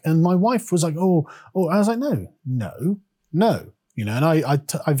back. And my wife was like, oh. I was like, no. And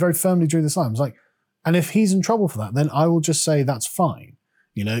I very firmly drew this line. I was like, and if he's in trouble for that, then I will just say that's fine.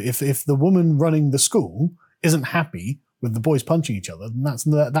 If the woman running the school isn't happy with the boys punching each other, then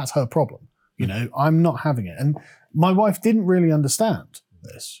that's her problem. I'm not having it. And my wife didn't really understand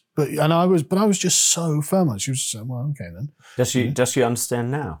this, but I was just so firm on it. She was just like, well, okay then. Does she understand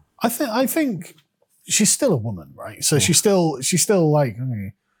now? I think she's still a woman, right? So she's still like,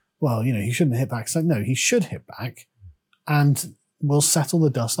 okay, well, he shouldn't hit back. So no, he should hit back, and we'll settle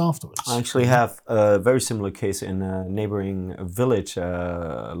the dust afterwards. I actually have a very similar case in a neighboring village.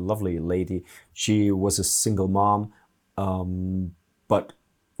 A lovely lady. She was a single mom, but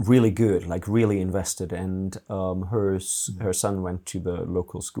really good, like really invested. And her son went to the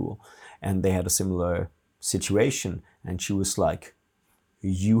local school, and they had a similar situation. And she was like,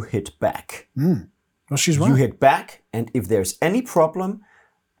 "You hit back. Well, she's right. You hit back, and if there's any problem,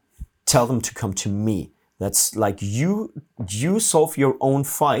 tell them to come to me." That's like you solve your own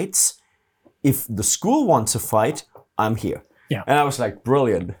fights. If the school wants a fight, I'm here. Yeah. And I was like,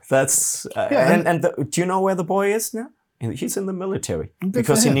 brilliant. That's do you know where the boy is now? And he's in the military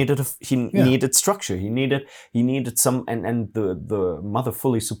because he needed structure. He needed some, and the mother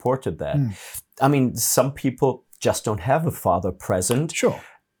fully supported that. I mean, some people just don't have a father present. Sure.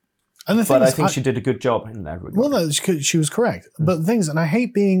 And but I think she did a good job in that regard. Well, no, she was correct. But the things, and I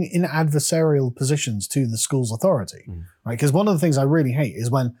hate being in adversarial positions to the school's authority, right? Because one of the things I really hate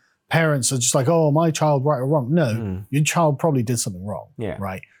is when parents are just like, oh, my child, right or wrong. No, your child probably did something wrong,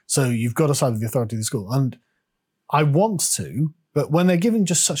 right? So you've got to side with the authority of the school. And I want to, but when they're giving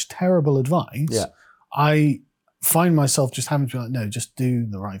just such terrible advice, I find myself just having to be like, no, just do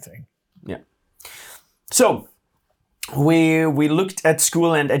the right thing. Yeah. So we looked at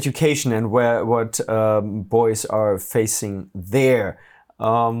school and education and what boys are facing there.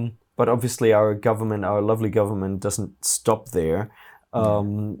 But obviously our government, our lovely government, doesn't stop there.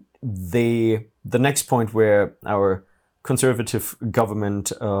 The next point where our conservative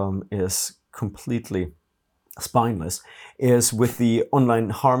government is completely spineless is with the online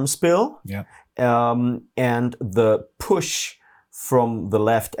harms bill, and the push from the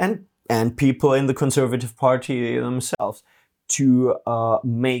left and people in the Conservative Party themselves to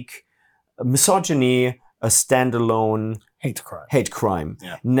make misogyny a standalone hate crime.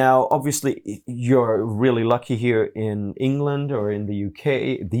 Yeah. Now, obviously, you're really lucky here in England or in the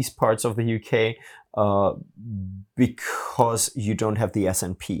UK, these parts of the UK, because you don't have the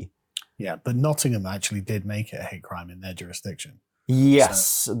SNP. Yeah, but Nottingham actually did make it a hate crime in their jurisdiction.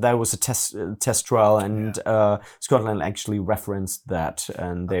 Yes, that was a test trial, and Scotland actually referenced that,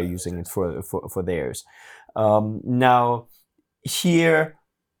 and they're using it for theirs. Now, here,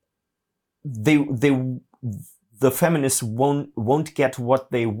 the feminists won't get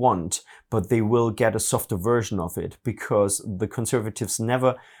what they want, but they will get a softer version of it, because the conservatives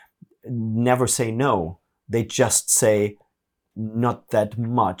never say no. They just say not that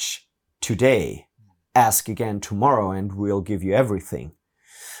much today. Ask again tomorrow and we'll give you everything.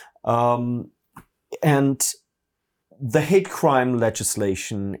 And the hate crime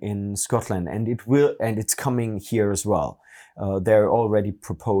legislation in Scotland, and it's coming here as well. There are already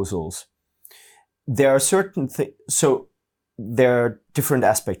proposals. There are certain things, so there are different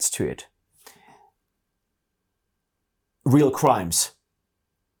aspects to it. Real crimes,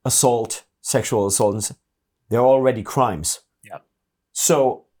 assault, sexual assault, they're already crimes. Yeah.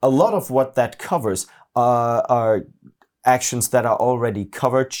 So a lot of what that covers are actions that are already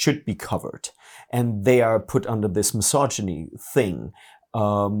covered, should be covered. And they are put under this misogyny thing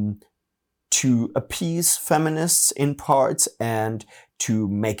to appease feminists in parts and to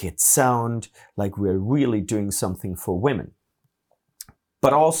make it sound like we're really doing something for women.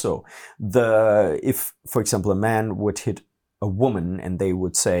 But also, if, for example, a man would hit a woman and they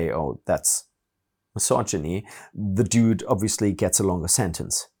would say, oh, that's misogyny, the dude obviously gets a longer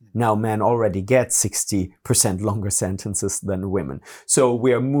sentence. Now men already get 60% longer sentences than women. So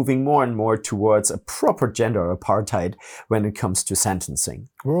we are moving more and more towards a proper gender apartheid when it comes to sentencing.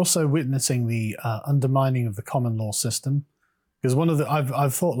 We're also witnessing the undermining of the common law system. Because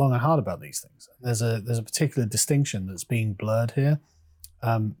I've thought long and hard about these things. There's a particular distinction that's being blurred here.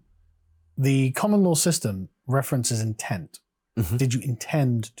 The common law system references intent. Mm-hmm. Did you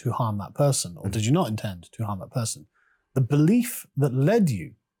intend to harm that person, or did you not intend to harm that person? The belief that led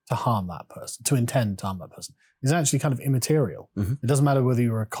you to harm that person, to intend to harm that person, is actually kind of immaterial. Mm-hmm. It doesn't matter whether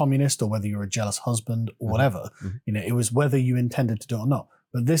you're a communist or whether you're a jealous husband or whatever. Mm-hmm. It was whether you intended to do it or not.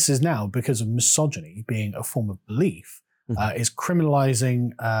 But this is now, because of misogyny being a form of belief, is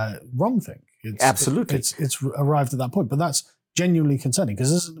criminalizing wrongthing. Absolutely. It's arrived at that point. But that's genuinely concerning,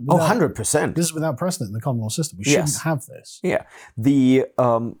 because this is 100%. This is without precedent in the common law system. We shouldn't have this. Yeah.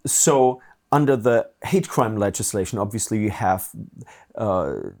 So under the hate crime legislation, obviously you have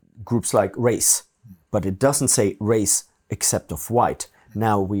groups like race, but it doesn't say race except of white.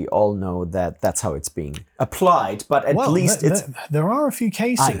 Now we all know that that's how it's being applied, but at least there are a few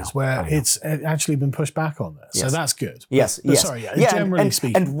cases where it's actually been pushed back on this, so that's good. Yes, but sorry, generally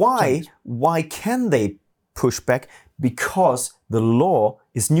speaking. And why can they push back? Because the law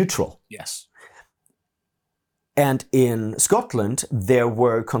is neutral. Yes. And in Scotland, there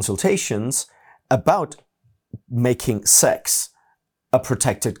were consultations about making sex a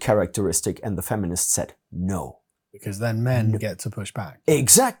protected characteristic, and the feminists said no. Because then men get to push back.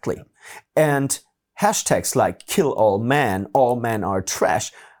 Exactly. Yeah. And hashtags like kill all men are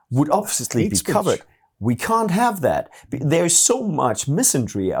trash would obviously be covered. We can't have that. There's so much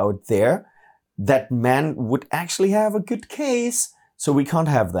misandry out there that men would actually have a good case. So we can't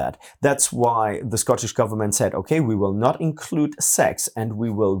have that. That's why the Scottish government said, okay, we will not include sex and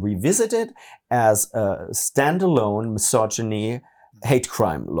we will revisit it as a standalone misogyny hate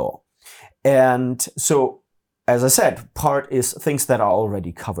crime law. And so, as I said, part is things that are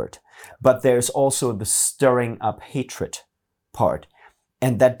already covered. But there's also the stirring up hatred part.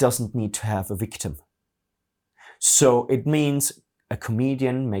 And that doesn't need to have a victim. So it means a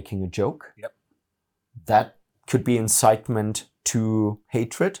comedian making a joke. Yep. That could be incitement to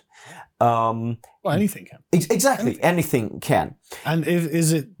hatred. Well, anything can. Exactly, anything can. And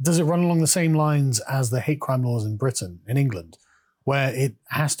does it run along the same lines as the hate crime laws in Britain, in England, where it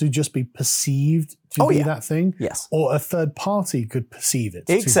has to just be perceived to be that thing? Yes. Or a third party could perceive it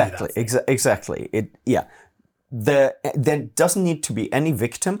Exactly, to be that thing. exactly. There doesn't need to be any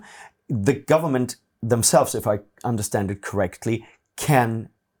victim. The government themselves, if I understand it correctly, can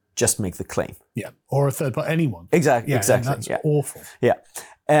just make the claim. Yeah, or a third party, anyone. Exactly, yeah, exactly. That's awful. Yeah,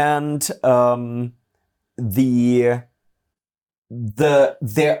 and there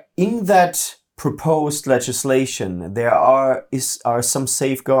in that proposed legislation there are some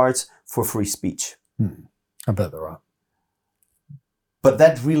safeguards for free speech. I bet there are. But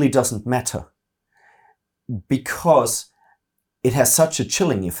that really doesn't matter because it has such a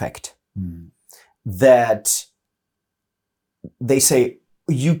chilling effect that they say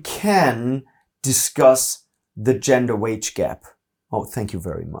you can discuss the gender wage gap. Oh, thank you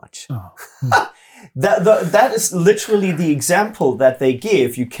very much. Oh. That is literally the example that they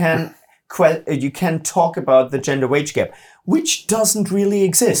give. You can talk about the gender wage gap, which doesn't really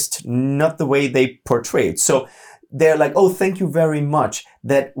exist, not the way they portray it. So they're like, oh, thank you very much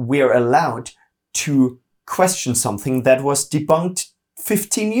that we're allowed to question something that was debunked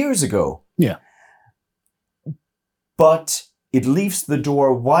 15 years ago. Yeah. But it leaves the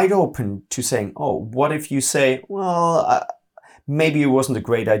door wide open to saying, oh, what if you say, well, maybe it wasn't a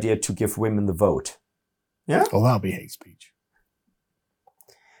great idea to give women the vote. Yeah? Well, that'll be hate speech.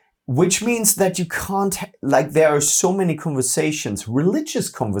 Which means that you can't, there are so many conversations, religious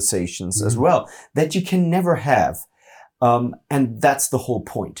conversations as well, that you can never have. And that's the whole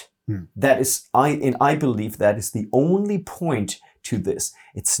point. That is, I believe that is the only point to this.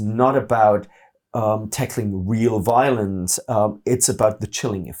 It's not about tackling real violence. It's about the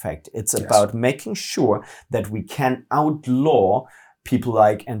chilling effect. It's about making sure that we can outlaw people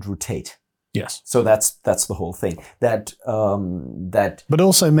like Andrew Tate. Yes. So that's the whole thing. But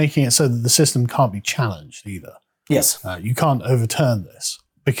also making it so that the system can't be challenged either. Yes. You can't overturn this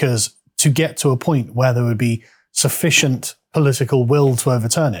because to get to a point where there would be sufficient political will to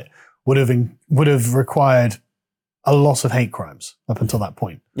overturn it would have required a lot of hate crimes up until that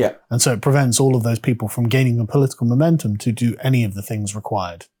point. Yeah. And so it prevents all of those people from gaining the political momentum to do any of the things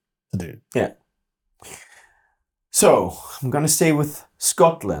required to do. Yeah. So I'm going to stay with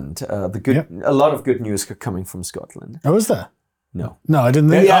Scotland. A lot of good news coming from Scotland. Oh, is there? No. No, I didn't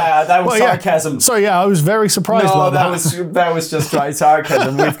think. Yeah, that was sarcasm. Yeah. Sorry, I was very surprised by that. that was just dry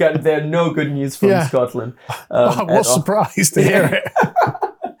sarcasm. There are no good news from Scotland. I was surprised to hear it.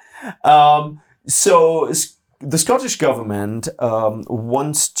 So the Scottish government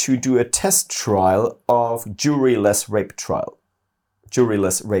wants to do a test trial of juryless rape trials.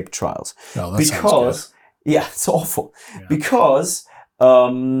 Oh, that sounds good. Yeah, it's awful. Yeah. Because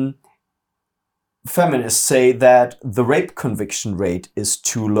feminists say that the rape conviction rate is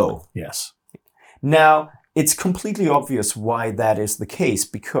too low. Yes. Now, it's completely obvious why that is the case,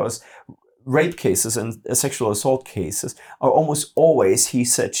 because rape cases and sexual assault cases are almost always he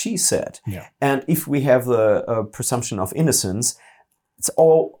said, she said. Yeah. And if we have the presumption of innocence, it's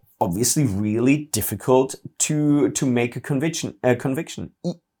all obviously really difficult to make a conviction,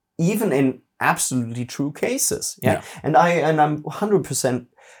 even in absolutely true cases. Yeah. And I'm 100%,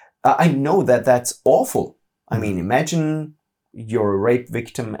 I know that that's awful. I mean, imagine you're a rape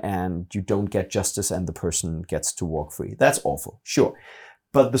victim and you don't get justice and the person gets to walk free. That's awful, sure.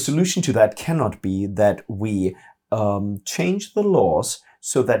 But the solution to that cannot be that we change the laws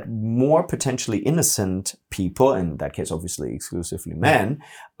so that more potentially innocent people, in that case obviously exclusively men,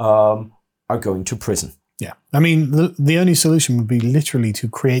 are going to prison. Yeah. I mean, the only solution would be literally to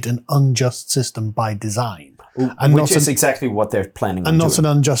create an unjust system by design. Which is exactly what they're planning on doing. And not an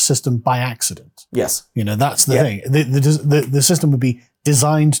unjust system by accident. Yes. That's the thing. The system would be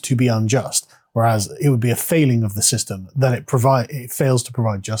designed to be unjust, whereas it would be a failing of the system that it fails to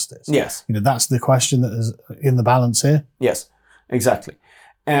provide justice. Yes. That's the question that is in the balance here. Yes, exactly.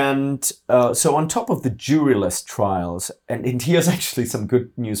 And so on top of the juryless trials, and here's actually some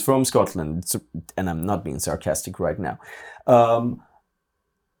good news from Scotland, and I'm not being sarcastic right now,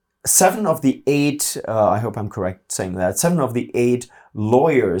 7 of the 8, I hope I'm correct saying that, 7 of the 8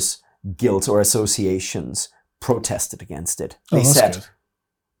 lawyers' guilds or associations protested against it. They said, good.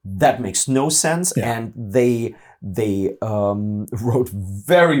 that makes no sense, Yeah. and they wrote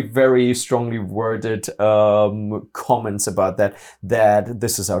very, very strongly worded comments about that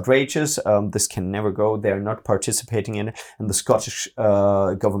this is outrageous, this can never go, they're not participating in it, and the Scottish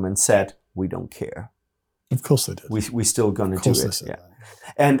government said, we don't care. Of course they did. We're still going to do it. Yeah. That.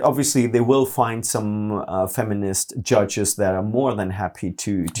 And obviously they will find some feminist judges that are more than happy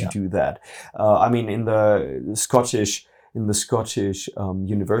to do that. I mean, in the Scottish universities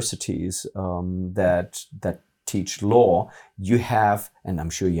that teach law, you have, and I'm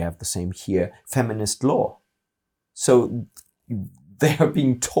sure you have the same here, feminist law. So they are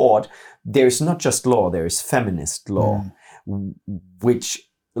being taught there's not just law, there is feminist law, which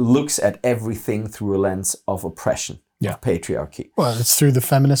looks at everything through a lens of oppression, of patriarchy. Well, it's through the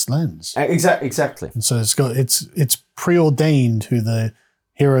feminist lens. Exactly. And so it's preordained who the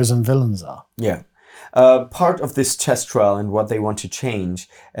heroes and villains are. Yeah. Part of this test trial and what they want to change,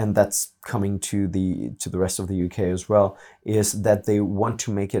 and that's coming to the rest of the UK as well, is that they want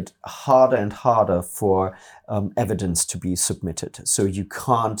to make it harder and harder for evidence to be submitted. So you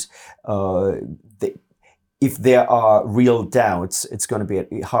can't, if there are real doubts, it's going to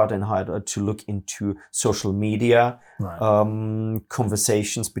be harder and harder to look into social media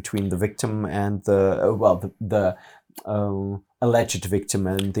conversations between the victim and the alleged victim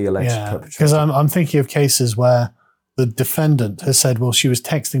and the alleged perpetrator. Because I'm thinking of cases where the defendant has said, well, she was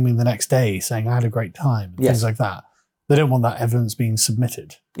texting me the next day saying I had a great time, things like that. They don't want that evidence being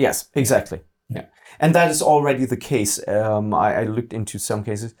submitted. Yes, exactly. Yeah. And that is already the case. I looked into some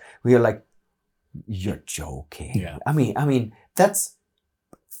cases where you're like, you're joking. Yeah. I mean, that's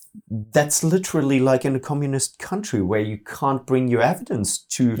literally like in a communist country where you can't bring your evidence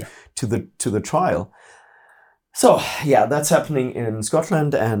to the trial. So yeah, that's happening in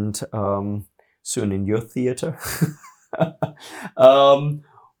Scotland and soon in your theater.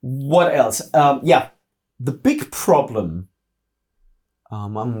 What else? The big problem.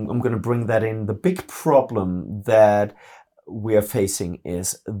 I'm going to bring that in. The big problem that we are facing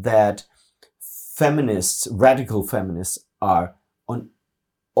is that feminists, radical feminists, are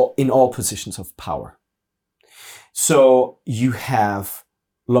in all positions of power. So you have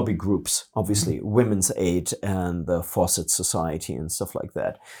lobby groups, obviously, Women's Aid and the Fawcett Society and stuff like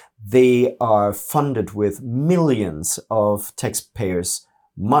that. They are funded with millions of taxpayers'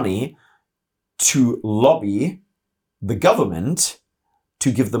 money to lobby the government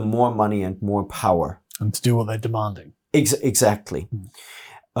to give them more money and more power. And to do what they're demanding. Exactly.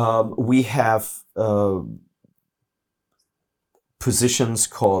 We have positions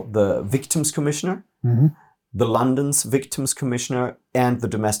called the Victims Commissioner, the London's Victims Commissioner, and the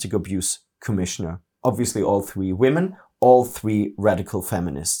Domestic Abuse Commissioner. Obviously, all 3 women, all 3 radical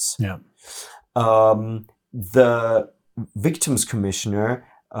feminists. Yeah. The Victims Commissioner,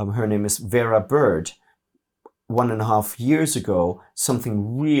 her name is Vera Bird. 1.5 years ago,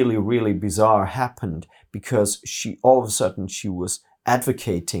 something really, really bizarre happened because all of a sudden she was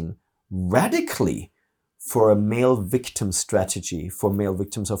advocating radically for a male victim strategy for male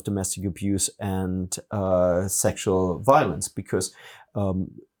victims of domestic abuse and sexual violence, because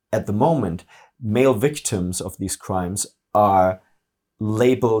at the moment, male victims of these crimes are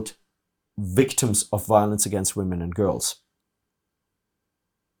labeled victims of violence against women and girls.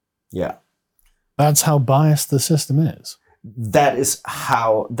 Yeah. That's how biased the system is. That is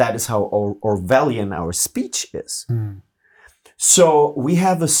how Orwellian our speech is. So we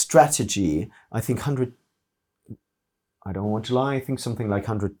have a strategy, I think I don't want to lie, I think something like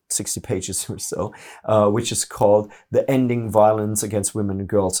 160 pages or so, which is called the Ending Violence Against Women and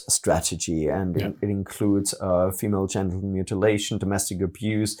Girls Strategy. And it includes female genital mutilation, domestic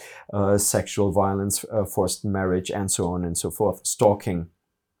abuse, sexual violence, forced marriage, and so on and so forth, stalking.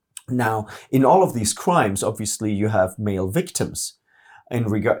 Now, in all of these crimes, obviously, you have male victims. In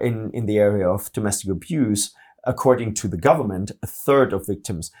the area of domestic abuse, according to the government, 1/3 of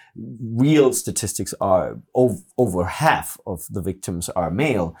victims. Real statistics are over half of the victims are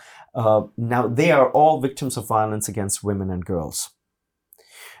male. Now, they are all victims of violence against women and girls.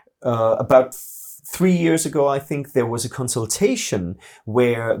 About 3 years ago, I think, there was a consultation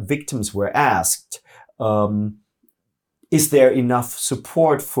where victims were asked, is there enough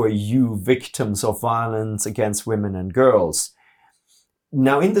support for you victims of violence against women and girls?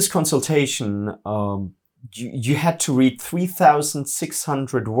 Now, in this consultation, you had to read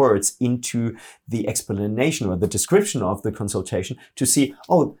 3,600 words into the explanation or the description of the consultation to see,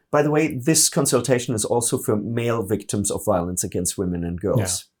 oh, by the way, this consultation is also for male victims of violence against women and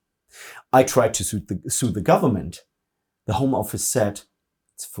girls. I tried to sue the government. The Home Office said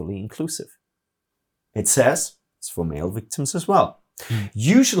it's fully inclusive. It says it's for male victims as well.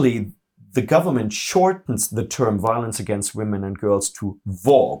 Usually, the government shortens the term violence against women and girls to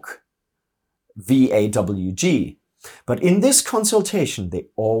VAWG, VAWG. But in this consultation, they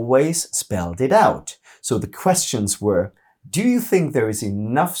always spelled it out. So the questions were, do you think there is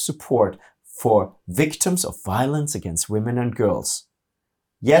enough support for victims of violence against women and girls?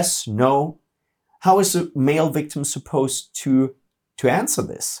 Yes, no. How is a male victim supposed to answer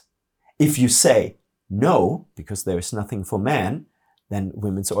this? If you say no, because there is nothing for men, then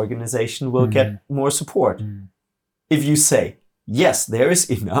women's organization will get more support. If you say yes, there is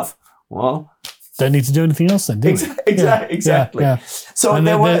enough, well, don't need to do anything else then, do we? Exactly. Yeah. So and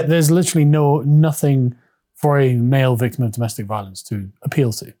there's literally nothing for a male victim of domestic violence to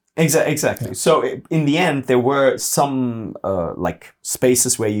appeal to. Exactly. Yeah. So in the end, there were some like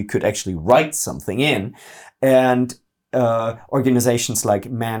spaces where you could actually write something in, and organizations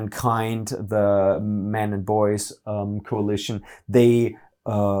like Mankind, the Man and Boys Coalition, they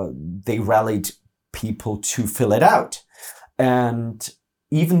rallied people to fill it out. And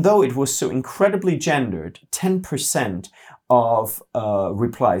even though it was so incredibly gendered, 10% of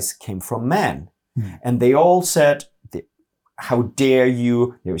replies came from men. And they all said, how dare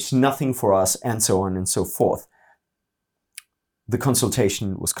you, there is nothing for us, and so on and so forth. The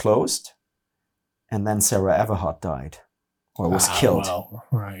consultation was closed, and then Sarah Everhart died, or was killed. Well,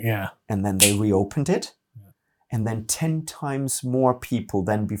 right, yeah. And then they reopened it, and then 10 times more people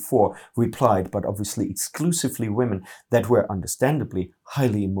than before replied, but obviously exclusively women that were understandably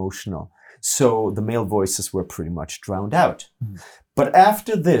highly emotional. So the male voices were pretty much drowned out. But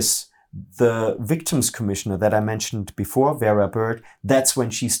after this, the victims commissioner that I mentioned before, Vera Bird, that's when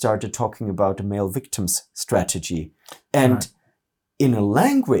she started talking about the male victims strategy. And in a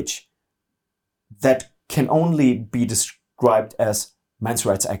language that can only be described as men's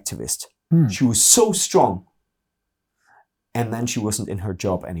rights activist. She was so strong. And then she wasn't in her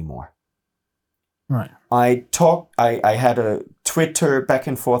job anymore. Right. I had a Twitter back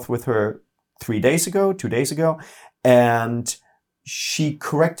and forth with her 2 days ago, and she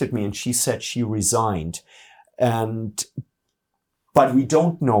corrected me and she said she resigned. But we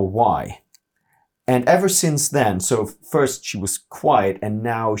don't know why. And ever since then, so first she was quiet and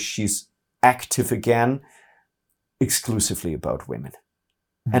now she's active again, exclusively about women.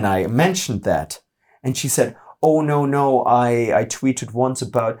 And I mentioned that and she said, oh, no, I tweeted once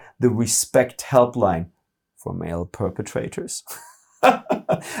about the Respect helpline for male perpetrators.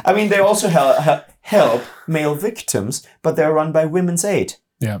 I mean, they also help male victims, but they're run by Women's Aid.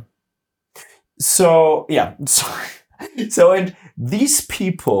 Yeah. So, yeah. So, and these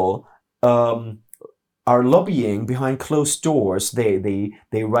people are lobbying behind closed doors. They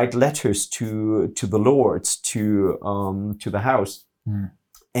write letters to the lords, to the House,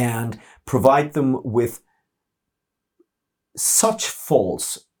 and provide them with such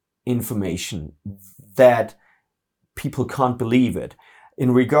false information that people can't believe it.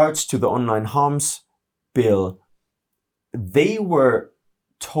 In regards to the online harms bill, they were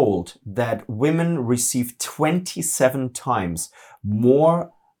told that women receive 27 times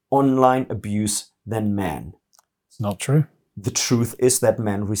more online abuse than men. It's not true. The truth is that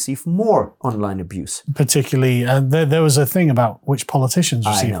men receive more online abuse. Particularly, there was a thing about which politicians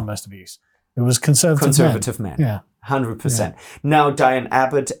receive the most abuse. It was conservative men. Yeah. 100%. Yeah. Now, Diane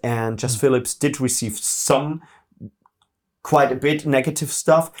Abbott and Just Phillips did receive quite a bit negative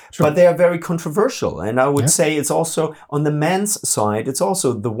stuff, but they are very controversial. And I would say it's also on the men's side, it's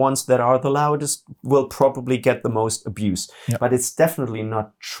also the ones that are the loudest will probably get the most abuse. But it's definitely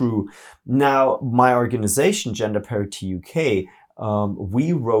not true. Now, my organization, Gender Parity UK,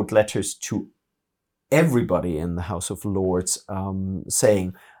 we wrote letters to everybody in the House of Lords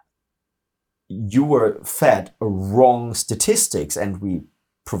saying, you were fed wrong statistics, and we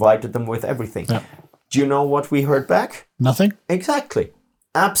provided them with everything. Yeah. Do you know what we heard back? Nothing. Exactly.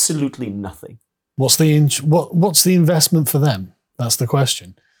 Absolutely nothing. What's the investment for them? That's the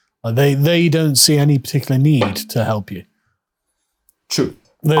question. They don't see any particular need to help you. True.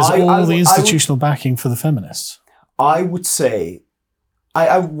 There's all the institutional backing for the feminists. I would say,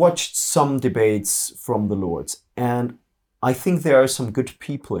 I watched some debates from the Lords, and I think there are some good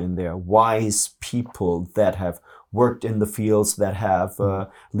people in there, wise people that have worked in the fields, that have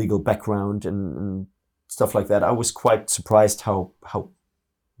legal background and stuff like that. I was quite surprised how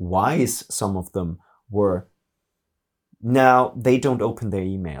wise some of them were. Now, they don't open their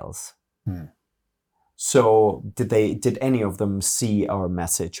emails. So did any of them see our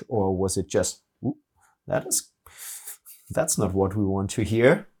message, or was it just, that's not what we want to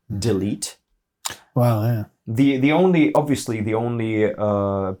hear? delete. Well, yeah. The only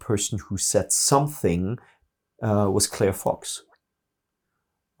person who said something was Claire Fox,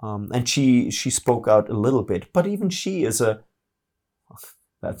 and she spoke out a little bit. But even she is a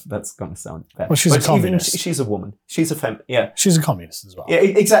that's gonna sound bad. Well, she's a communist. She's a woman. She's a yeah. She's a communist as well. Yeah,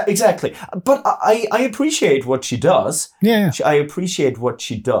 exactly. But I appreciate what she does. Yeah. I appreciate what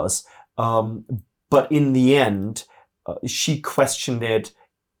she does. But in the end, she questioned it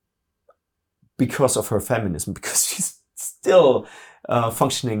because of her feminism, because she's still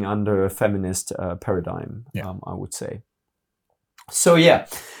functioning under a feminist paradigm. I would say. So yeah,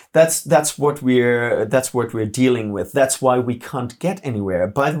 that's what we're dealing with. That's why we can't get anywhere.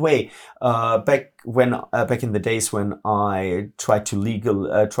 By the way, back in the days when I tried to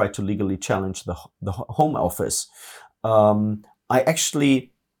legally challenge the Home Office, I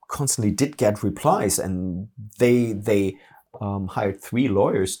actually constantly did get replies, and they hired 3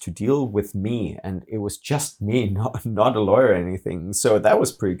 lawyers to deal with me, and it was just me, not a lawyer or anything. So that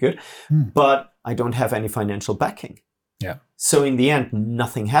was pretty good. But I don't have any financial backing. Yeah. So in the end,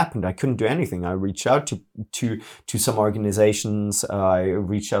 nothing happened. I couldn't do anything. I reached out to some organizations. I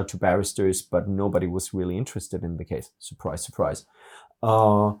reached out to barristers, but nobody was really interested in the case. Surprise, surprise.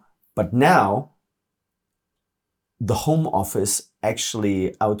 But now, the Home Office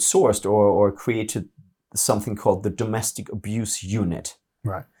actually outsourced or created something called the Domestic Abuse Unit.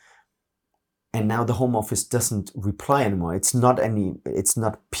 Right. And now the Home Office doesn't reply anymore. It's not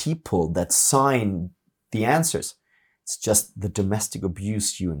people that sign the answers. It's just the Domestic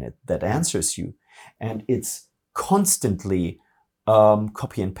Abuse Unit that answers you. And it's constantly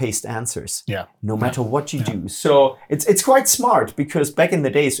copy and paste answers. Yeah. No matter what you do. So it's quite smart, because back in the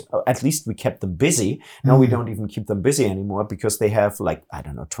days, at least we kept them busy. Now we don't even keep them busy anymore, because they have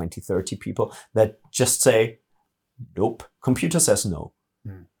 20, 30 people that just say, nope, computer says no.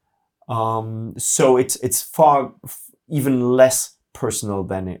 So it's far even less personal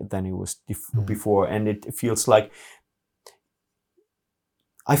than it was before. And it feels like,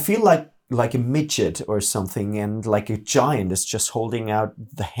 I feel like a midget or something, and like a giant is just holding out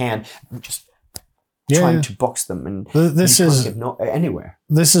the hand, just trying to box them, and this is can't get anywhere.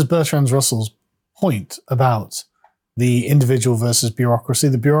 This is Bertrand Russell's point about the individual versus bureaucracy.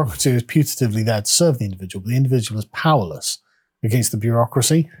 The bureaucracy is putatively there to serve the individual, but the individual is powerless against the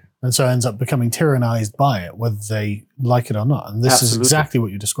bureaucracy, and so ends up becoming tyrannized by it, whether they like it or not. And this is exactly what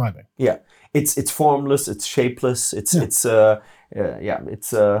you're describing. Yeah, it's formless, it's shapeless, it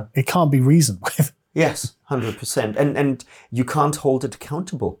can't be reasoned with. Yes, 100%, and you can't hold it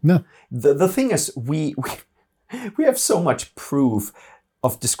accountable. No. The thing is, we have so much proof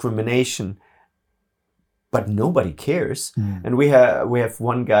of discrimination, but nobody cares. And we have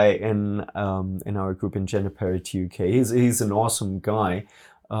one guy in our group in Gender Parity UK. He's an awesome guy,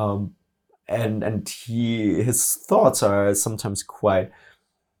 and his thoughts are sometimes quite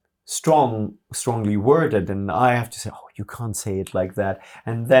strongly worded, and I have to say, oh, you can't say it like that.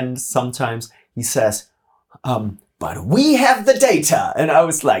 And then sometimes he says, but we have the data, and I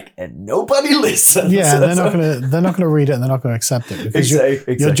was like, and nobody listens. Yeah, they're not gonna read it, and they're not gonna accept it, because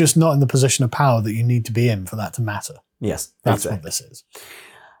you're just not in the position of power that you need to be in for that to matter. Yes, that's what this is.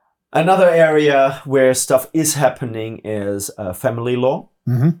 Another area where stuff is happening is family law.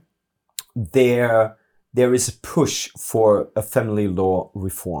 There is a push for a family law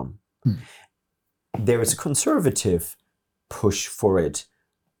reform. There is a conservative push for it,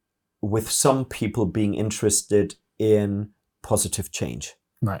 with some people being interested in positive change,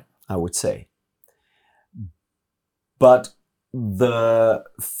 right? I would say. But the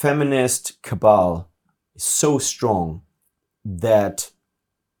feminist cabal is so strong that,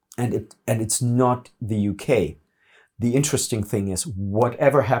 and it's not the UK. The interesting thing is,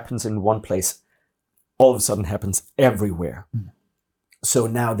 whatever happens in one place, all of a sudden happens everywhere. So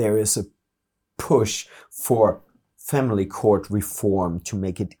now there is a push for family court reform to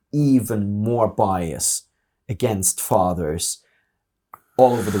make it even more biased against fathers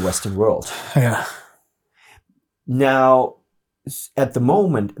all over the Western world. Yeah. Now, at the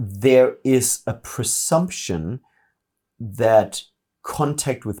moment, there is a presumption that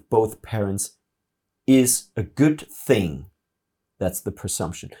contact with both parents is a good thing. That's the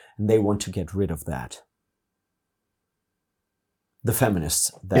presumption. And they want to get rid of that. The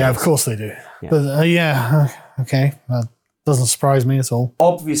feminists. Of course they do. Yeah. But okay. That doesn't surprise me at all.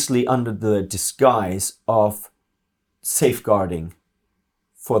 Obviously under the disguise of safeguarding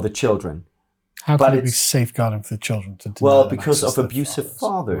for the children. How can it be safeguarding for the children? Because of abusive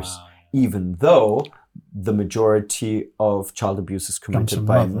fathers. Wow. Even though the majority of child abuse is committed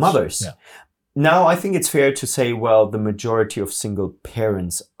by mothers. Yeah. Now, I think it's fair to say, well, the majority of single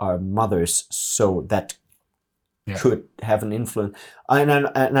parents are mothers, so that could have an influence. And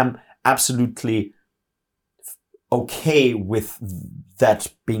I'm absolutely okay with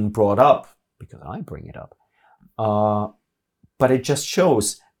that being brought up, because I bring it up. But it just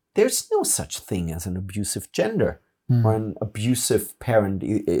shows there's no such thing as an abusive gender or an abusive parent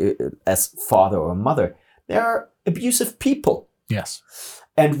as father or mother. There are abusive people. Yes.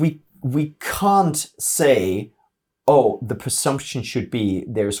 And we can't say, oh, the presumption should be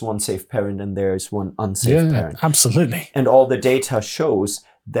there's one safe parent and there's one unsafe parent. Absolutely. And all the data shows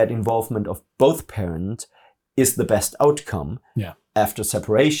that involvement of both parents is the best outcome after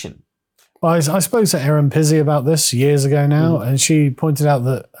separation. Well, I spoke to Erin Pizzey about this years ago now, and she pointed out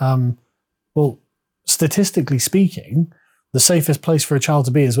that, well, statistically speaking, the safest place for a child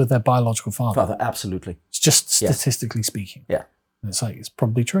to be is with their biological father. Absolutely. It's just statistically speaking. Yeah. And it's like, it's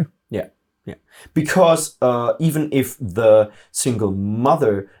probably true. Yeah. Yeah. Because even if the single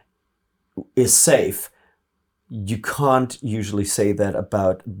mother is safe, you can't usually say that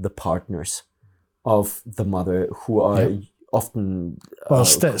about the partners of the mother, who are often... Well,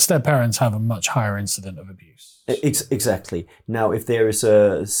 step parents have a much higher incident of abuse. Exactly. Now, if there is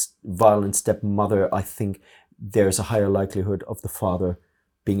a violent stepmother, I think there's a higher likelihood of the father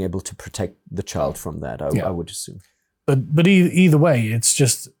being able to protect the child from that, I would assume. But either way, it's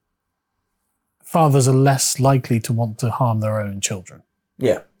just fathers are less likely to want to harm their own children.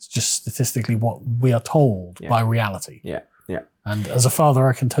 Yeah. It's just statistically what we are told by reality. Yeah, yeah. And as a father,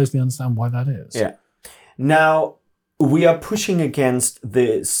 I can totally understand why that is. Yeah. Now, we are pushing against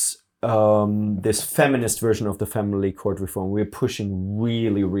this this feminist version of the family court reform. We're pushing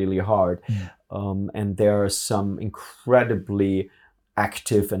really, really hard. And there are some incredibly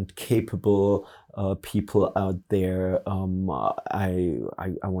active and capable people out there. I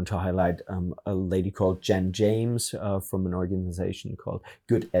want to highlight a lady called Jen James from an organization called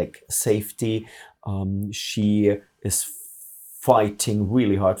Good Egg Safety. She is fighting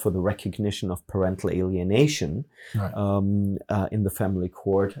really hard for the recognition of parental alienation in the family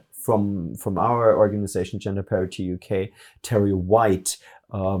court. From our organization, Gender Parity UK, Terry White.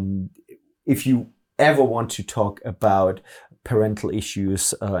 If you ever want to talk about parental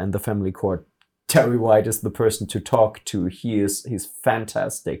issues and the family court, Terry White is the person to talk to. He's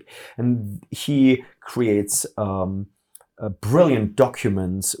fantastic, and he creates brilliant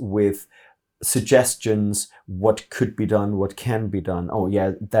documents with suggestions what could be done, what can be done. Oh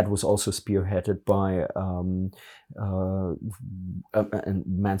yeah, that was also spearheaded by a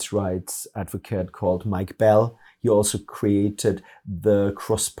men's rights advocate called Mike Bell. He also created the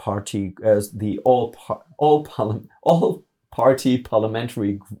cross-party, the all-party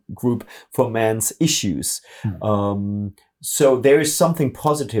parliamentary group for men's issues. So there is something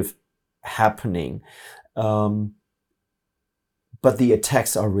positive happening. But the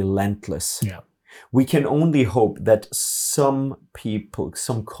attacks are relentless. Yeah. We can only hope that some people,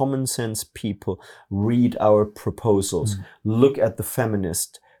 some common sense people, read our proposals, look at the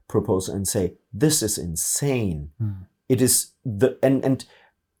feminist proposal and say, this is insane. It is and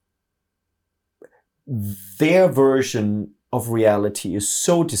their version of reality is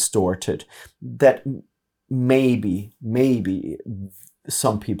so distorted that maybe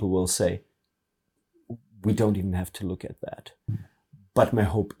some people will say, we don't even have to look at that. But my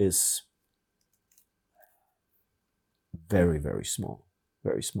hope is very, very small,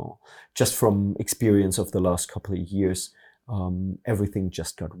 very small. Just from experience of the last couple of years, everything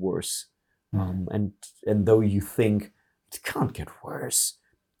just got worse. And though you think it can't get worse,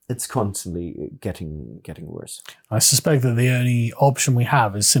 it's constantly getting worse. I suspect that the only option we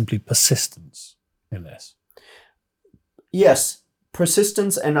have is simply persistence in this. Yes,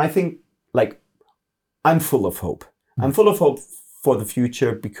 persistence, and I think, like, I'm full of hope. I'm full of hope for the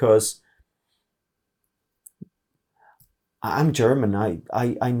future because I'm German.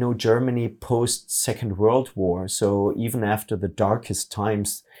 I know Germany post Second World War. So even after the darkest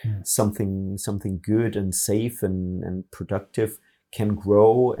times, something good and safe and productive can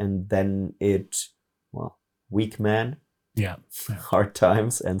grow, and then weak man, hard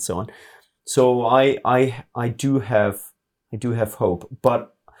times and so on. So I do have hope,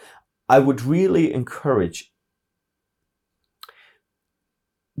 but I would really encourage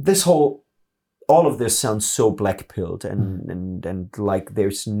all of this sounds so black-pilled and like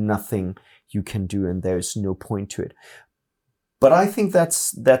there's nothing you can do and there's no point to it. But I think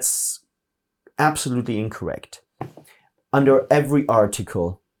that's absolutely incorrect. Under every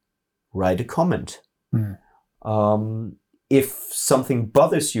article, write a comment. If something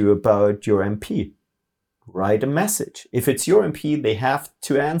bothers you about your MP, write a message. If it's your MP, they have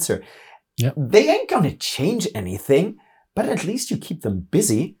to answer. Yep. They ain't gonna change anything, but at least you keep them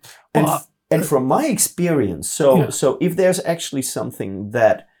busy. And from my experience, so if there's actually something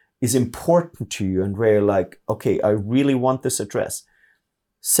that is important to you and where you're like, okay, I really want this address,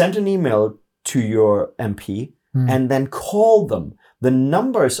 send an email to your MP and then call them. The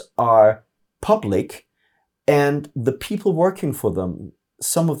numbers are public and the people working for them,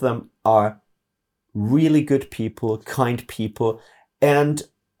 some of them are really good people, kind people, and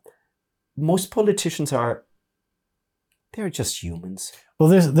most politicians they're just humans. Well,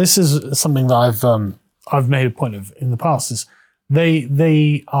 this is something that I've made a point of in the past, is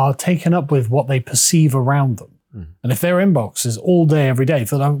they are taken up with what they perceive around them. And if their inbox is all day, every day,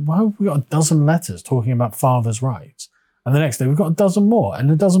 they're like, well, we've got a dozen letters talking about fathers' rights. And the next day we've got a dozen more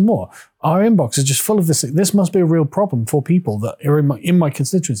and a dozen more. Our inbox is just full of this. This must be a real problem for people that are in my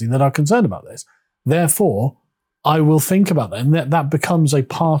constituency that are concerned about this. Therefore, I will think about that. And that becomes a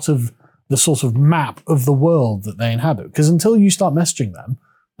part of the sort of map of the world that they inhabit. Because until you start messaging them,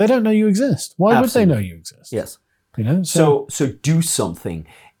 they don't know you exist. Why would they know you exist? Yes. You know. So do something.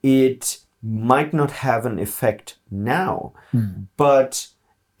 It might not have an effect now, but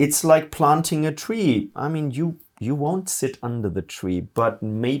it's like planting a tree. I mean, you won't sit under the tree, but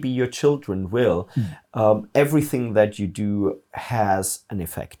maybe your children will. Everything that you do has an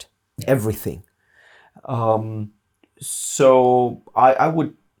effect. Yeah. Everything. So I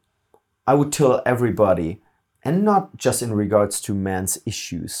would tell everybody, and not just in regards to men's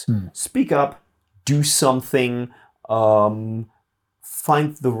issues, speak up, do something, find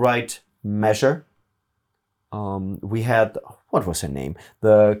the right measure. We had, what was her name?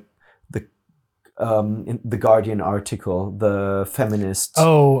 In the Guardian article, the feminist.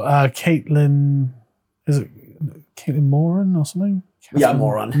 Caitlin, is it Caitlin Moran or something? Yeah,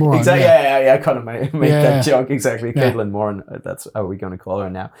 Moran. Exactly. Yeah. I kind of made that joke. Exactly. Yeah. Caitlin Moran. That's how we're going to call her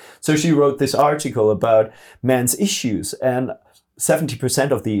now. So she wrote this article about men's issues, and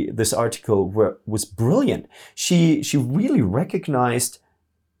 70% of this article was brilliant. She really recognized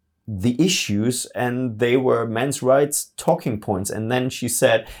the issues, and they were men's rights talking points. And then she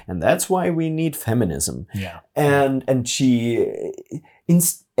said, and that's why we need feminism. Yeah. And she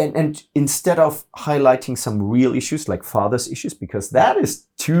and instead of highlighting some real issues like fathers' issues, because that is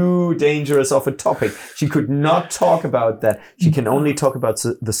too dangerous of a topic, she could not talk about that. She can only talk about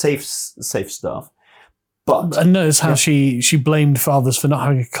the safe stuff. But and notice how she blamed fathers for not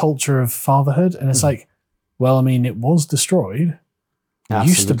having a culture of fatherhood, and it's like, well, I mean, it was destroyed. It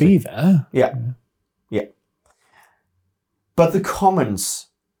used to be there. Yeah. But the comments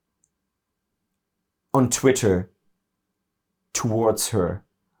on Twitter towards her,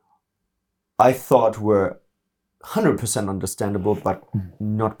 I thought were 100% understandable, but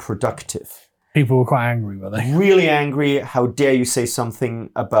not productive. People were quite angry, were they? Really angry. How dare you say something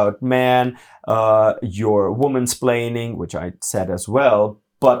about man? You're womansplaining, which I said as well.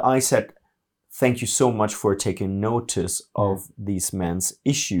 But I said, thank you so much for taking notice of these men's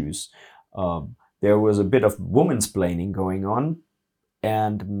issues. There was a bit of womansplaining going on,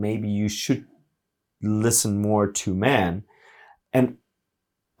 and maybe you should listen more to man. And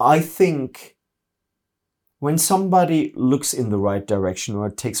I think when somebody looks in the right direction or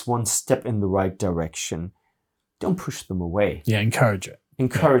takes one step in the right direction, don't push them away. Yeah, encourage it.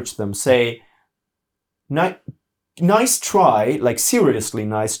 Encourage them. Say, nice try, like seriously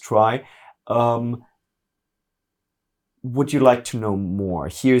nice try. Would you like to know more?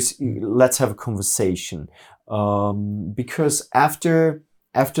 Let's have a conversation. Because after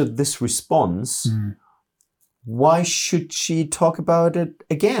this response, why should she talk about it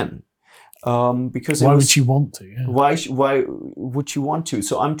again? Because why would she want to? Yeah. Why would she want to?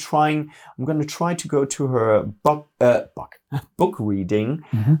 So I'm going to try to go to her book reading,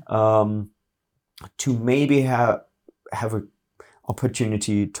 to maybe have a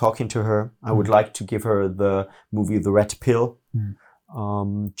opportunity talking to her. I would like to give her the movie The Red Pill,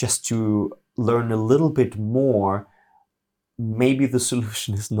 just to learn a little bit more. Maybe the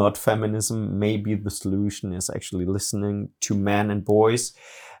solution is not feminism. Maybe the solution is actually listening to men and boys.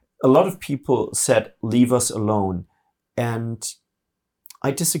 A lot of people said, leave us alone. And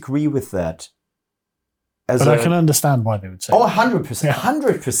I disagree with that. But I can understand why they would say 100%.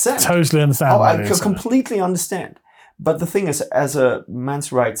 100%. Totally understand why they would say completely understand. But the thing is, as a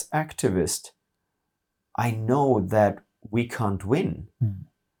men's rights activist, I know that we can't win.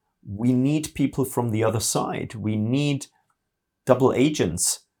 We need people from the other side. We need double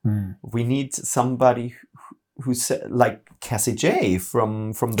agents. We need somebody who's like Cassie J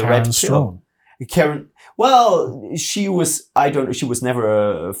from the Karen Red Strong. Pill. Karen. Well, she was. I don't. She was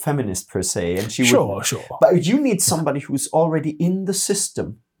never a feminist per se, and she sure. But you need somebody who's already in the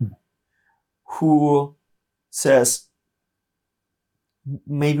system. who says,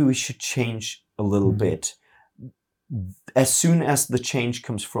 maybe we should change a little bit. As soon as the change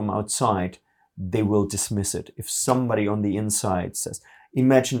comes from outside, they will dismiss it. If somebody on the inside says,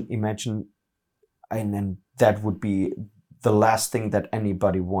 imagine, and then that would be the last thing that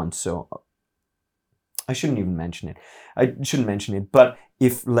anybody wants. So I shouldn't even mention it. I shouldn't mention it. But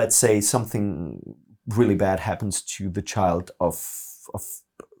if, let's say, something really bad happens to the child of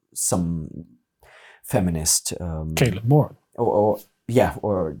some feminist, Caitlin Moran, or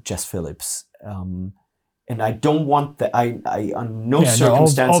Jess Phillips, and I don't want that. I on no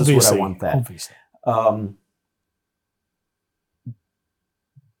circumstances would I want that. Obviously.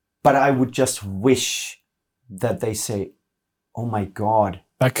 But I would just wish that they say, "Oh my God,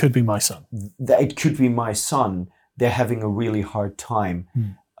 that could be my son. It could be my son. They're having a really hard time."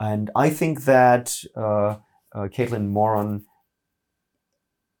 And I think that Caitlin Moran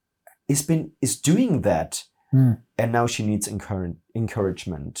is doing that, and now she needs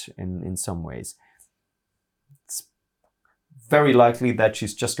encouragement in some ways. It's very likely that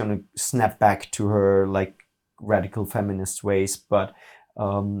she's just going to snap back to her like radical feminist ways, but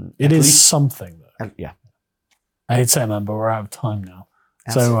it is something though. Yeah, I hate saying that, but we're out of time now.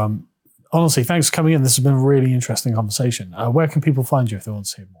 Absolutely. So honestly, thanks for coming in. This has been a really interesting conversation. Where can people find you if they want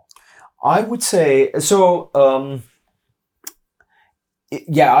to see more? I would say so.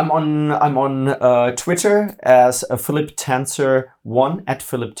 I'm on Twitter as Philipp Tanzer 1 at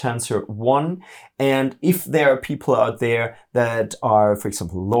Philipp Tanzer 1. And if there are people out there that are, for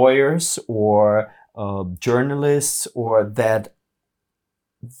example, lawyers or journalists, or that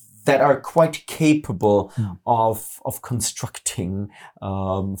are quite capable of constructing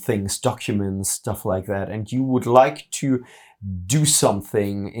things, documents, stuff like that, and you would like to do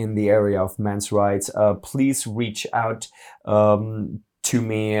something in the area of men's rights, please reach out to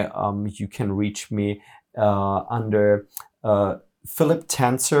me. You can reach me under Philipp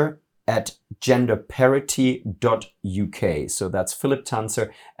Tanzer at genderparity.uk. So that's Philipp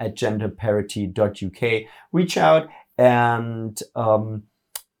Tanzer at genderparity.uk. Reach out and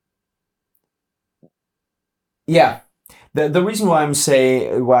the reason why I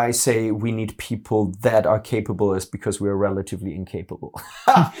say we need people that are capable is because we are relatively incapable.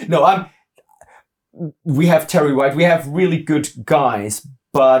 We have Terry White, we have really good guys,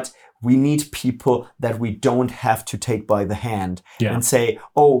 but we need people that we don't have to take by the hand and say,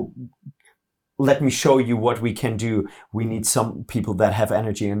 "Oh, let me show you what we can do." We need some people that have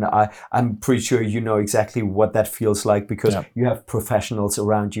energy, and I'm pretty sure you know exactly what that feels like, because you have professionals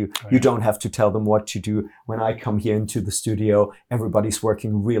around you. You don't have to tell them what to do. When I come here into the studio, everybody's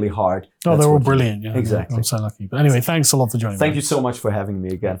working really hard. They're all brilliant. Yeah, exactly. I'm so lucky. But anyway, thanks a lot for joining me. Thank you so much for having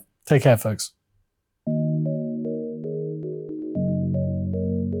me again. Take care, folks.